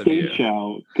jealous of you. I've seen the stage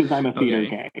show because I'm a theater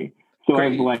gay. So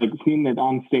Great. I've seen it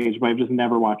on stage, but I've just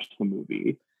never watched the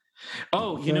movie.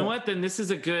 Oh, you know what? Then this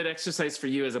is a good exercise for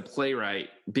you as a playwright,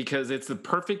 because it's the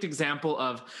perfect example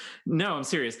of. No, I'm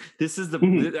serious. This is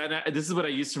this is what I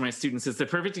use for my students. It's the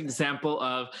perfect example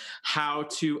of how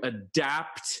to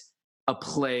adapt a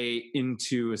play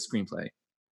into a screenplay.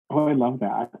 Oh, I love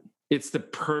that. It's the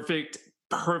perfect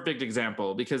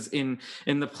example, because in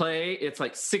the play it's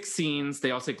 6 scenes. They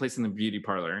all take place in the beauty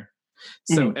parlor.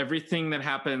 So everything that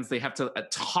happens, they have to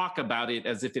talk about it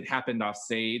as if it happened off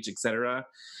stage, etc.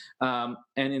 And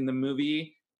in the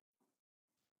movie,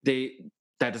 the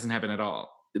that doesn't happen at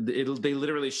all. They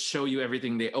literally show you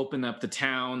everything. They open up the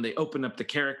town, they open up the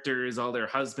characters, all their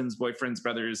husbands, boyfriends,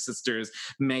 brothers, sisters,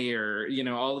 mayor,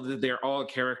 all of they're all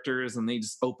characters, and they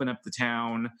just open up the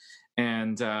town.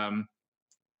 And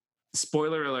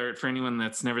spoiler alert for anyone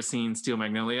that's never seen Steel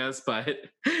Magnolias, but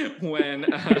when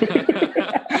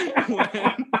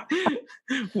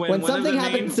something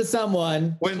happens to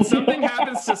someone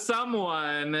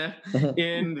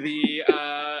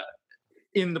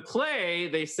in the play,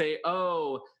 they say,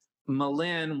 oh,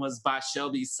 Malin was by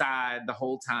Shelby's side the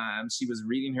whole time. She was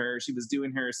reading her, she was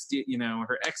doing her,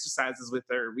 her exercises with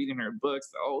her, reading her books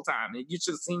the whole time. And you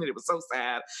should have seen it. It was so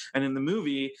sad. And in the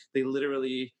movie, they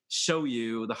literally show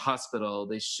you the hospital.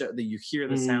 They show that you hear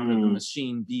the sound of the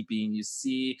machine beeping. You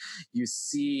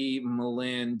see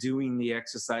Malin doing the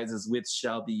exercises with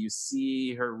Shelby. You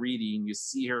see her reading. You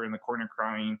see her in the corner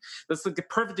crying. That's like the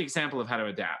perfect example of how to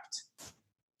adapt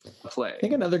play. I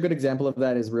think another good example of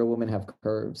that is Real Women Have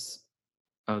Curves.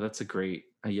 Oh, that's a great,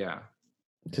 yeah.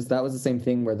 Because that was the same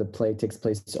thing where the play takes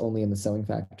place only in the sewing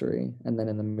factory, and then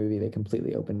in the movie they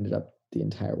completely opened it up the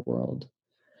entire world.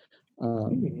 I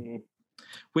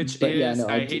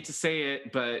hate to say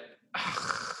it, but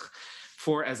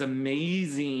for as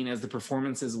amazing as the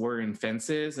performances were in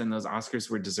Fences, and those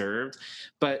Oscars were deserved,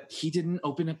 but he didn't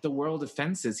open up the world of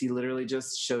Fences. He literally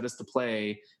just showed us the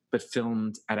play, but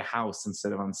filmed at a house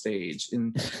instead of on stage.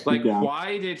 And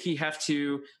why did he have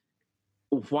to?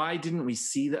 Why didn't we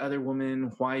see the other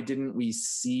woman? Why didn't we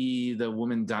see the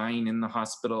woman dying in the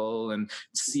hospital and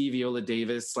see Viola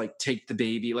Davis take the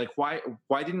baby? Why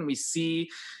didn't we see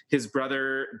his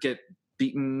brother get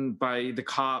beaten by the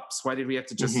cops? Why did we have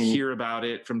to just hear about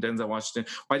it from Denzel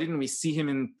Washington? Why didn't we see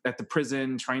him at the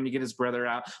prison trying to get his brother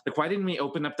out? Why didn't we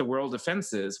open up the world of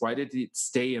Fences? Why did he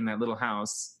stay in that little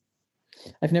house?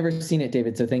 I've never seen it,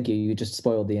 David, so thank you. You just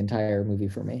spoiled the entire movie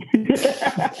for me.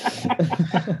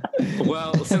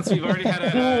 Well, since we've already had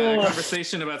a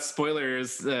conversation about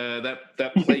spoilers,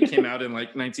 that play came out in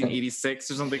 1986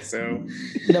 or something. So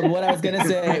no, what I was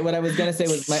gonna say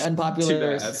was my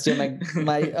unpopular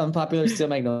Steel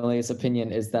Magnolias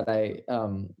opinion is that I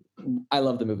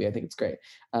love the movie. I think it's great.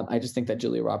 I just think that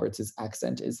Julia Roberts'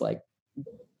 accent is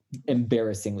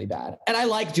embarrassingly bad, and I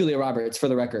like Julia Roberts, for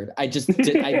the record. I just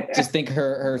think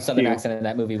her southern accent in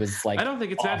that movie was I don't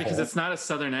think it's awful. bad because it's not a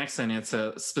southern accent. It's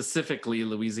a specifically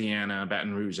Louisiana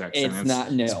Baton Rouge accent. It's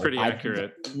not. No, it's pretty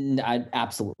accurate. I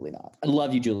absolutely not. I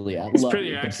love you, Julia. It's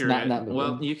pretty accurate.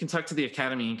 Well, you can talk to the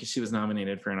Academy because she was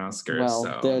nominated for an Oscar. Well,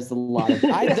 so. There's a lot of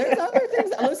there's other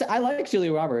things. Listen, I like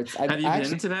Julia Roberts. Have you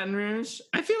been to Baton Rouge?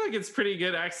 I feel like it's pretty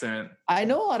good accent. I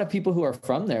know a lot of people who are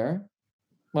from there.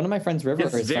 One of my friends, River,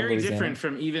 is very different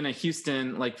from even a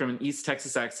Houston, from an East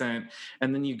Texas accent.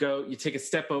 And then you take a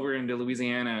step over into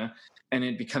Louisiana and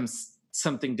it becomes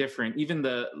something different. Even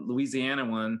the Louisiana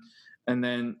one and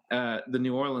then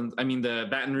the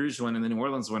Baton Rouge one and the New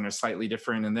Orleans one are slightly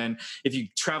different. And then if you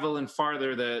travel in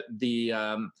farther, the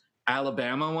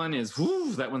Alabama one is,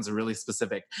 that one's really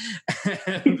specific.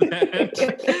 And then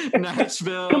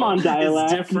Nashville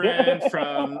is different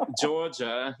from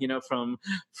Georgia, from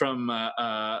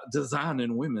Design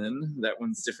and Women. That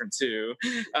one's different too.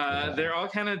 They're all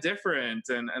kind of different.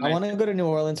 And I want to go to New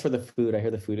Orleans for the food. I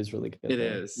hear the food is really good. It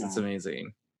is. Yeah. It's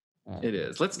amazing. It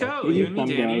is. Let's go. You and me,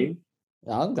 Danny.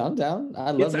 I'm down.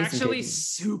 I love. It's actually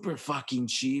super fucking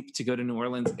cheap to go to New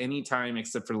Orleans anytime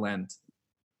except for Lent.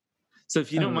 So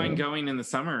if you don't mind going in the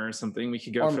summer or something, we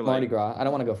could go for Mardi Gras. I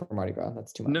don't want to go for Mardi Gras.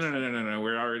 That's too much. No.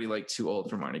 We're already too old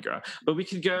for Mardi Gras. But we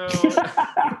could go.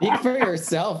 Speak for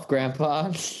yourself,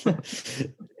 Grandpa.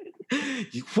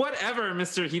 Whatever,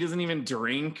 Mister. He doesn't even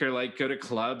drink or go to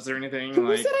clubs or anything.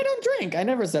 Who said I don't drink? I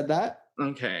never said that.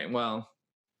 Okay, well.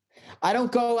 I don't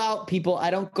go out, people.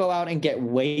 I don't go out and get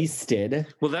wasted.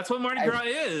 Well, that's what Mardi Gras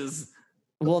is.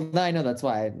 Well, I know that's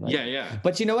why. Yeah.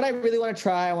 But you know what I really want to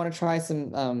try? I want to try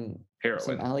some heroin.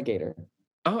 Some alligator.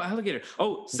 Oh, alligator.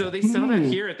 Oh, so they sell that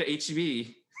here at the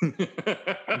HEB.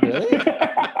 Really?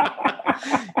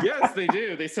 Yes, they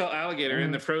do. They sell alligator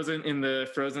in the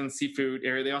frozen seafood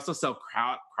area. They also sell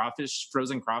crawfish,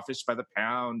 frozen crawfish by the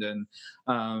pound, and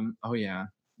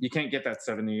you can't get that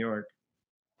stuff in New York.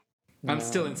 I'm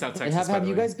still in South Texas. Have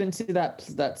you guys been to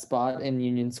that spot in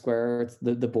Union Square? It's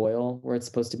the Boil, where it's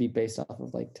supposed to be based off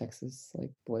of Texas,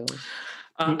 Boils.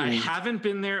 I haven't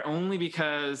been there only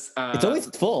because it's always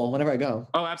full whenever I go.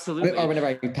 Oh, absolutely. Or whenever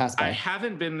I pass by. I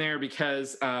haven't been there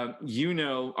because our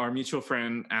mutual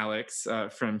friend Alex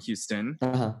from Houston.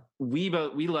 Uh-huh. We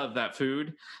love that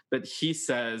food, but he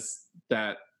says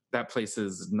that place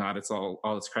is not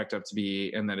all it's cracked up to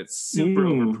be, and that it's super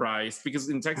overpriced because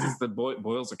in Texas the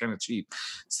boils are kind of cheap.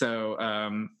 So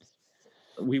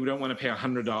we don't want to pay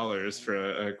 $100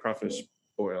 for a crawfish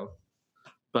boil.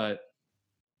 But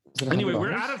anyway,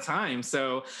 we're out of time.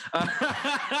 So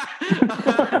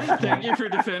thank you for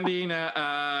defending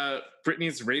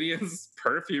Britney's Radiance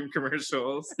perfume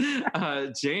commercials,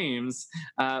 James.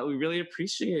 We really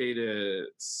appreciate it.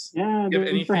 Yeah. Do you have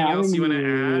anything else you want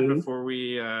to add before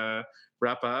we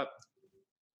wrap up?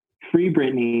 Free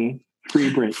Britney.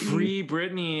 Free Britney. Free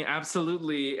Britney,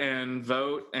 absolutely. And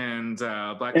vote and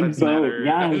Black Lives Matter.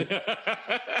 Yeah.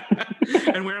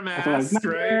 And wear a mask,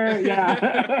 right?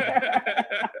 Yeah.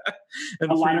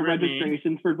 A lot of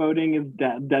registrations for voting is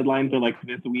deadlines are like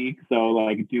this week, so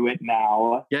like do it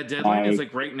now. Yeah, deadline is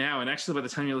like right now, and actually by the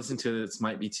time you listen to it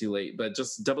might be too late, but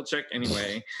just double check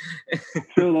anyway.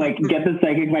 So like get the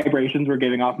psychic vibrations we're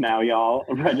giving off now, y'all.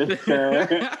 Register.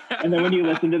 And then when you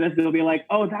listen to this, it'll be like,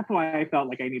 oh, that's why I felt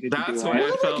like I needed to do it.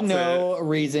 I felt no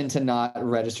reason to not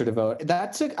register to vote.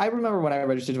 I remember when I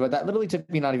registered to vote, that literally took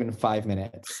me not even 5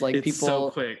 minutes. Like it's people,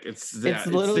 so quick. It's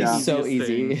literally so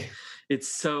easy. Thing. It's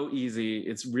so easy.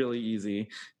 It's really easy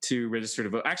to register to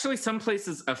vote. Actually,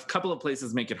 a couple of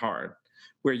places make it hard,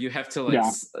 where you have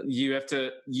to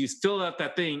you fill out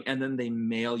that thing and then they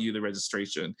mail you the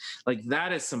registration. Like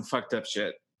that is some fucked up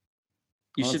shit.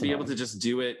 You should be able to just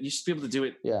do it. You should be able to do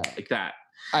it like that.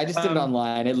 I just did it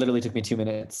online. It literally took me 2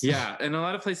 minutes. Yeah, and a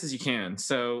lot of places you can.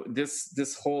 So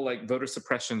this whole like voter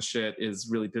suppression shit is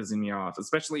really pissing me off.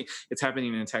 Especially it's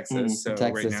happening in Texas. So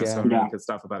right now, so I'm really pissed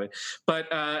off about it. But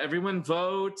everyone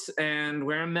vote and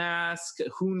wear a mask.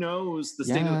 Who knows the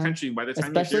state of the country by the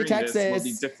time you're hearing this will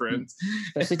be different.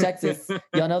 Especially Texas.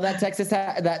 Y'all know that Texas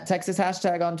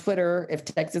hashtag on Twitter. If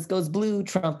Texas goes blue,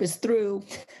 Trump is through.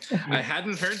 I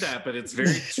hadn't heard that, but it's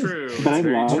very true. I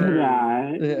love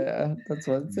that. Yeah, that's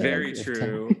what. Very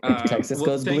true. If Texas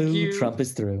goes blue, Trump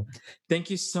is through. Thank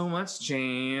you so much,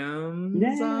 James.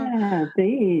 Yeah,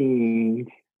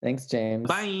 thanks. Thanks, James.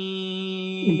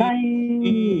 Bye.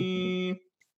 Bye.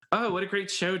 Oh, what a great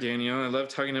show, Daniel. I love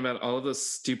talking about all of this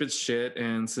stupid shit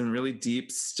and some really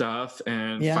deep stuff,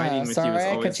 and fighting with you is always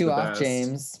I cut you off, best.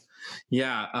 James.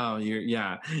 Yeah. Oh,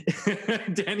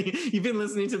 Danny, you've been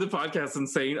listening to the podcast and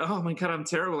saying, oh my God, I'm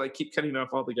terrible. I keep cutting off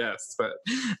all the guests, but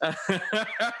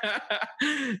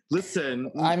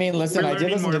listen. I did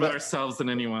listen more about ourselves than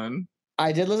anyone.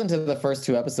 I did listen to the first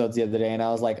 2 episodes the other day, and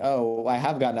I was like, oh, I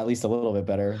have gotten at least a little bit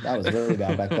better. That was really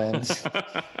bad back then.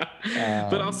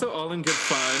 But also all in good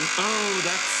fun. Oh,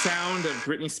 that sound of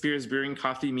Britney Spears brewing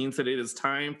coffee means that it is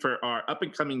time for our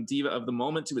up-and-coming diva of the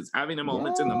moment, who is having a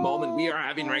moment in the moment we are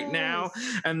having right now.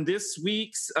 And this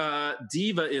week's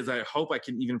diva is, I hope I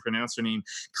can even pronounce her name,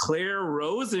 Claire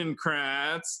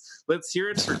Rosenkrantz. Let's hear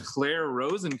it for Claire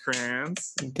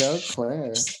Rosenkrantz. Go,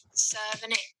 Claire.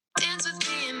 7, 8. Dance with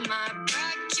me in my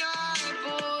backyard,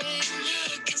 boy.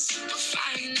 Looking super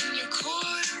fine in your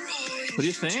corduroy. What do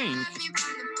you think?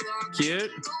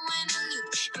 Cute?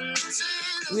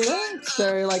 You know, it's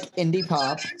very like indie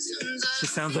pop. She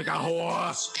sounds like a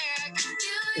whore.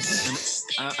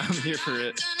 I'm here for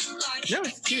it. No,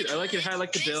 it's cute. I like it. I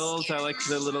like the builds. I like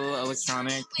the little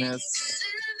electronicness.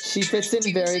 She fits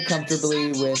in very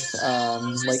comfortably with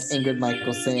like Ingrid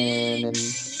Michaelson and,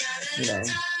 you know.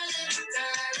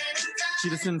 She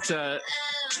doesn't.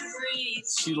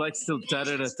 She likes to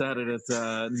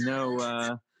da-da-da-da-da-da.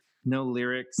 No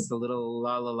lyrics. A little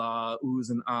la la la, oohs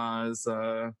and ahs.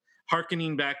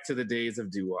 Harkening back to the days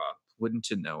of doo-wop. Wouldn't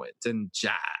you know it? And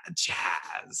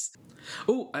jazz.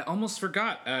 Oh, I almost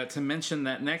forgot to mention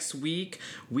that next week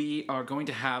we are going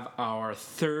to have our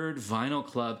 3rd Vinyl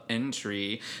Club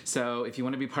entry. So if you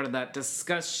want to be part of that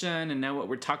discussion and know what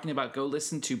we're talking about, go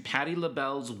listen to Patti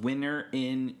LaBelle's Winner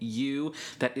in You.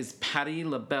 That is Patti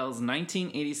LaBelle's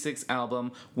 1986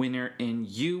 album, Winner in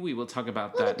You. We will talk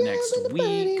about that next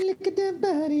week. Look at that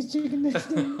body, shaking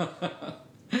that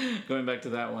Going back to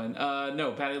that one.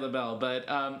 No, Patti LaBelle. But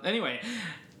anyway,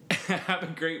 have a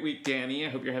great week, Danny. I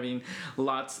hope you're having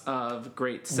lots of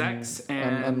great sex.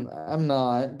 And I'm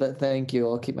not, but thank you.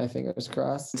 I'll keep my fingers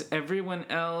crossed. Everyone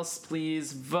else,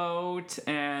 please vote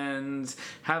and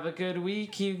have a good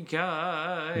week, you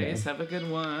guys. Have a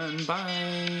good one.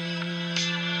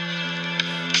 Bye.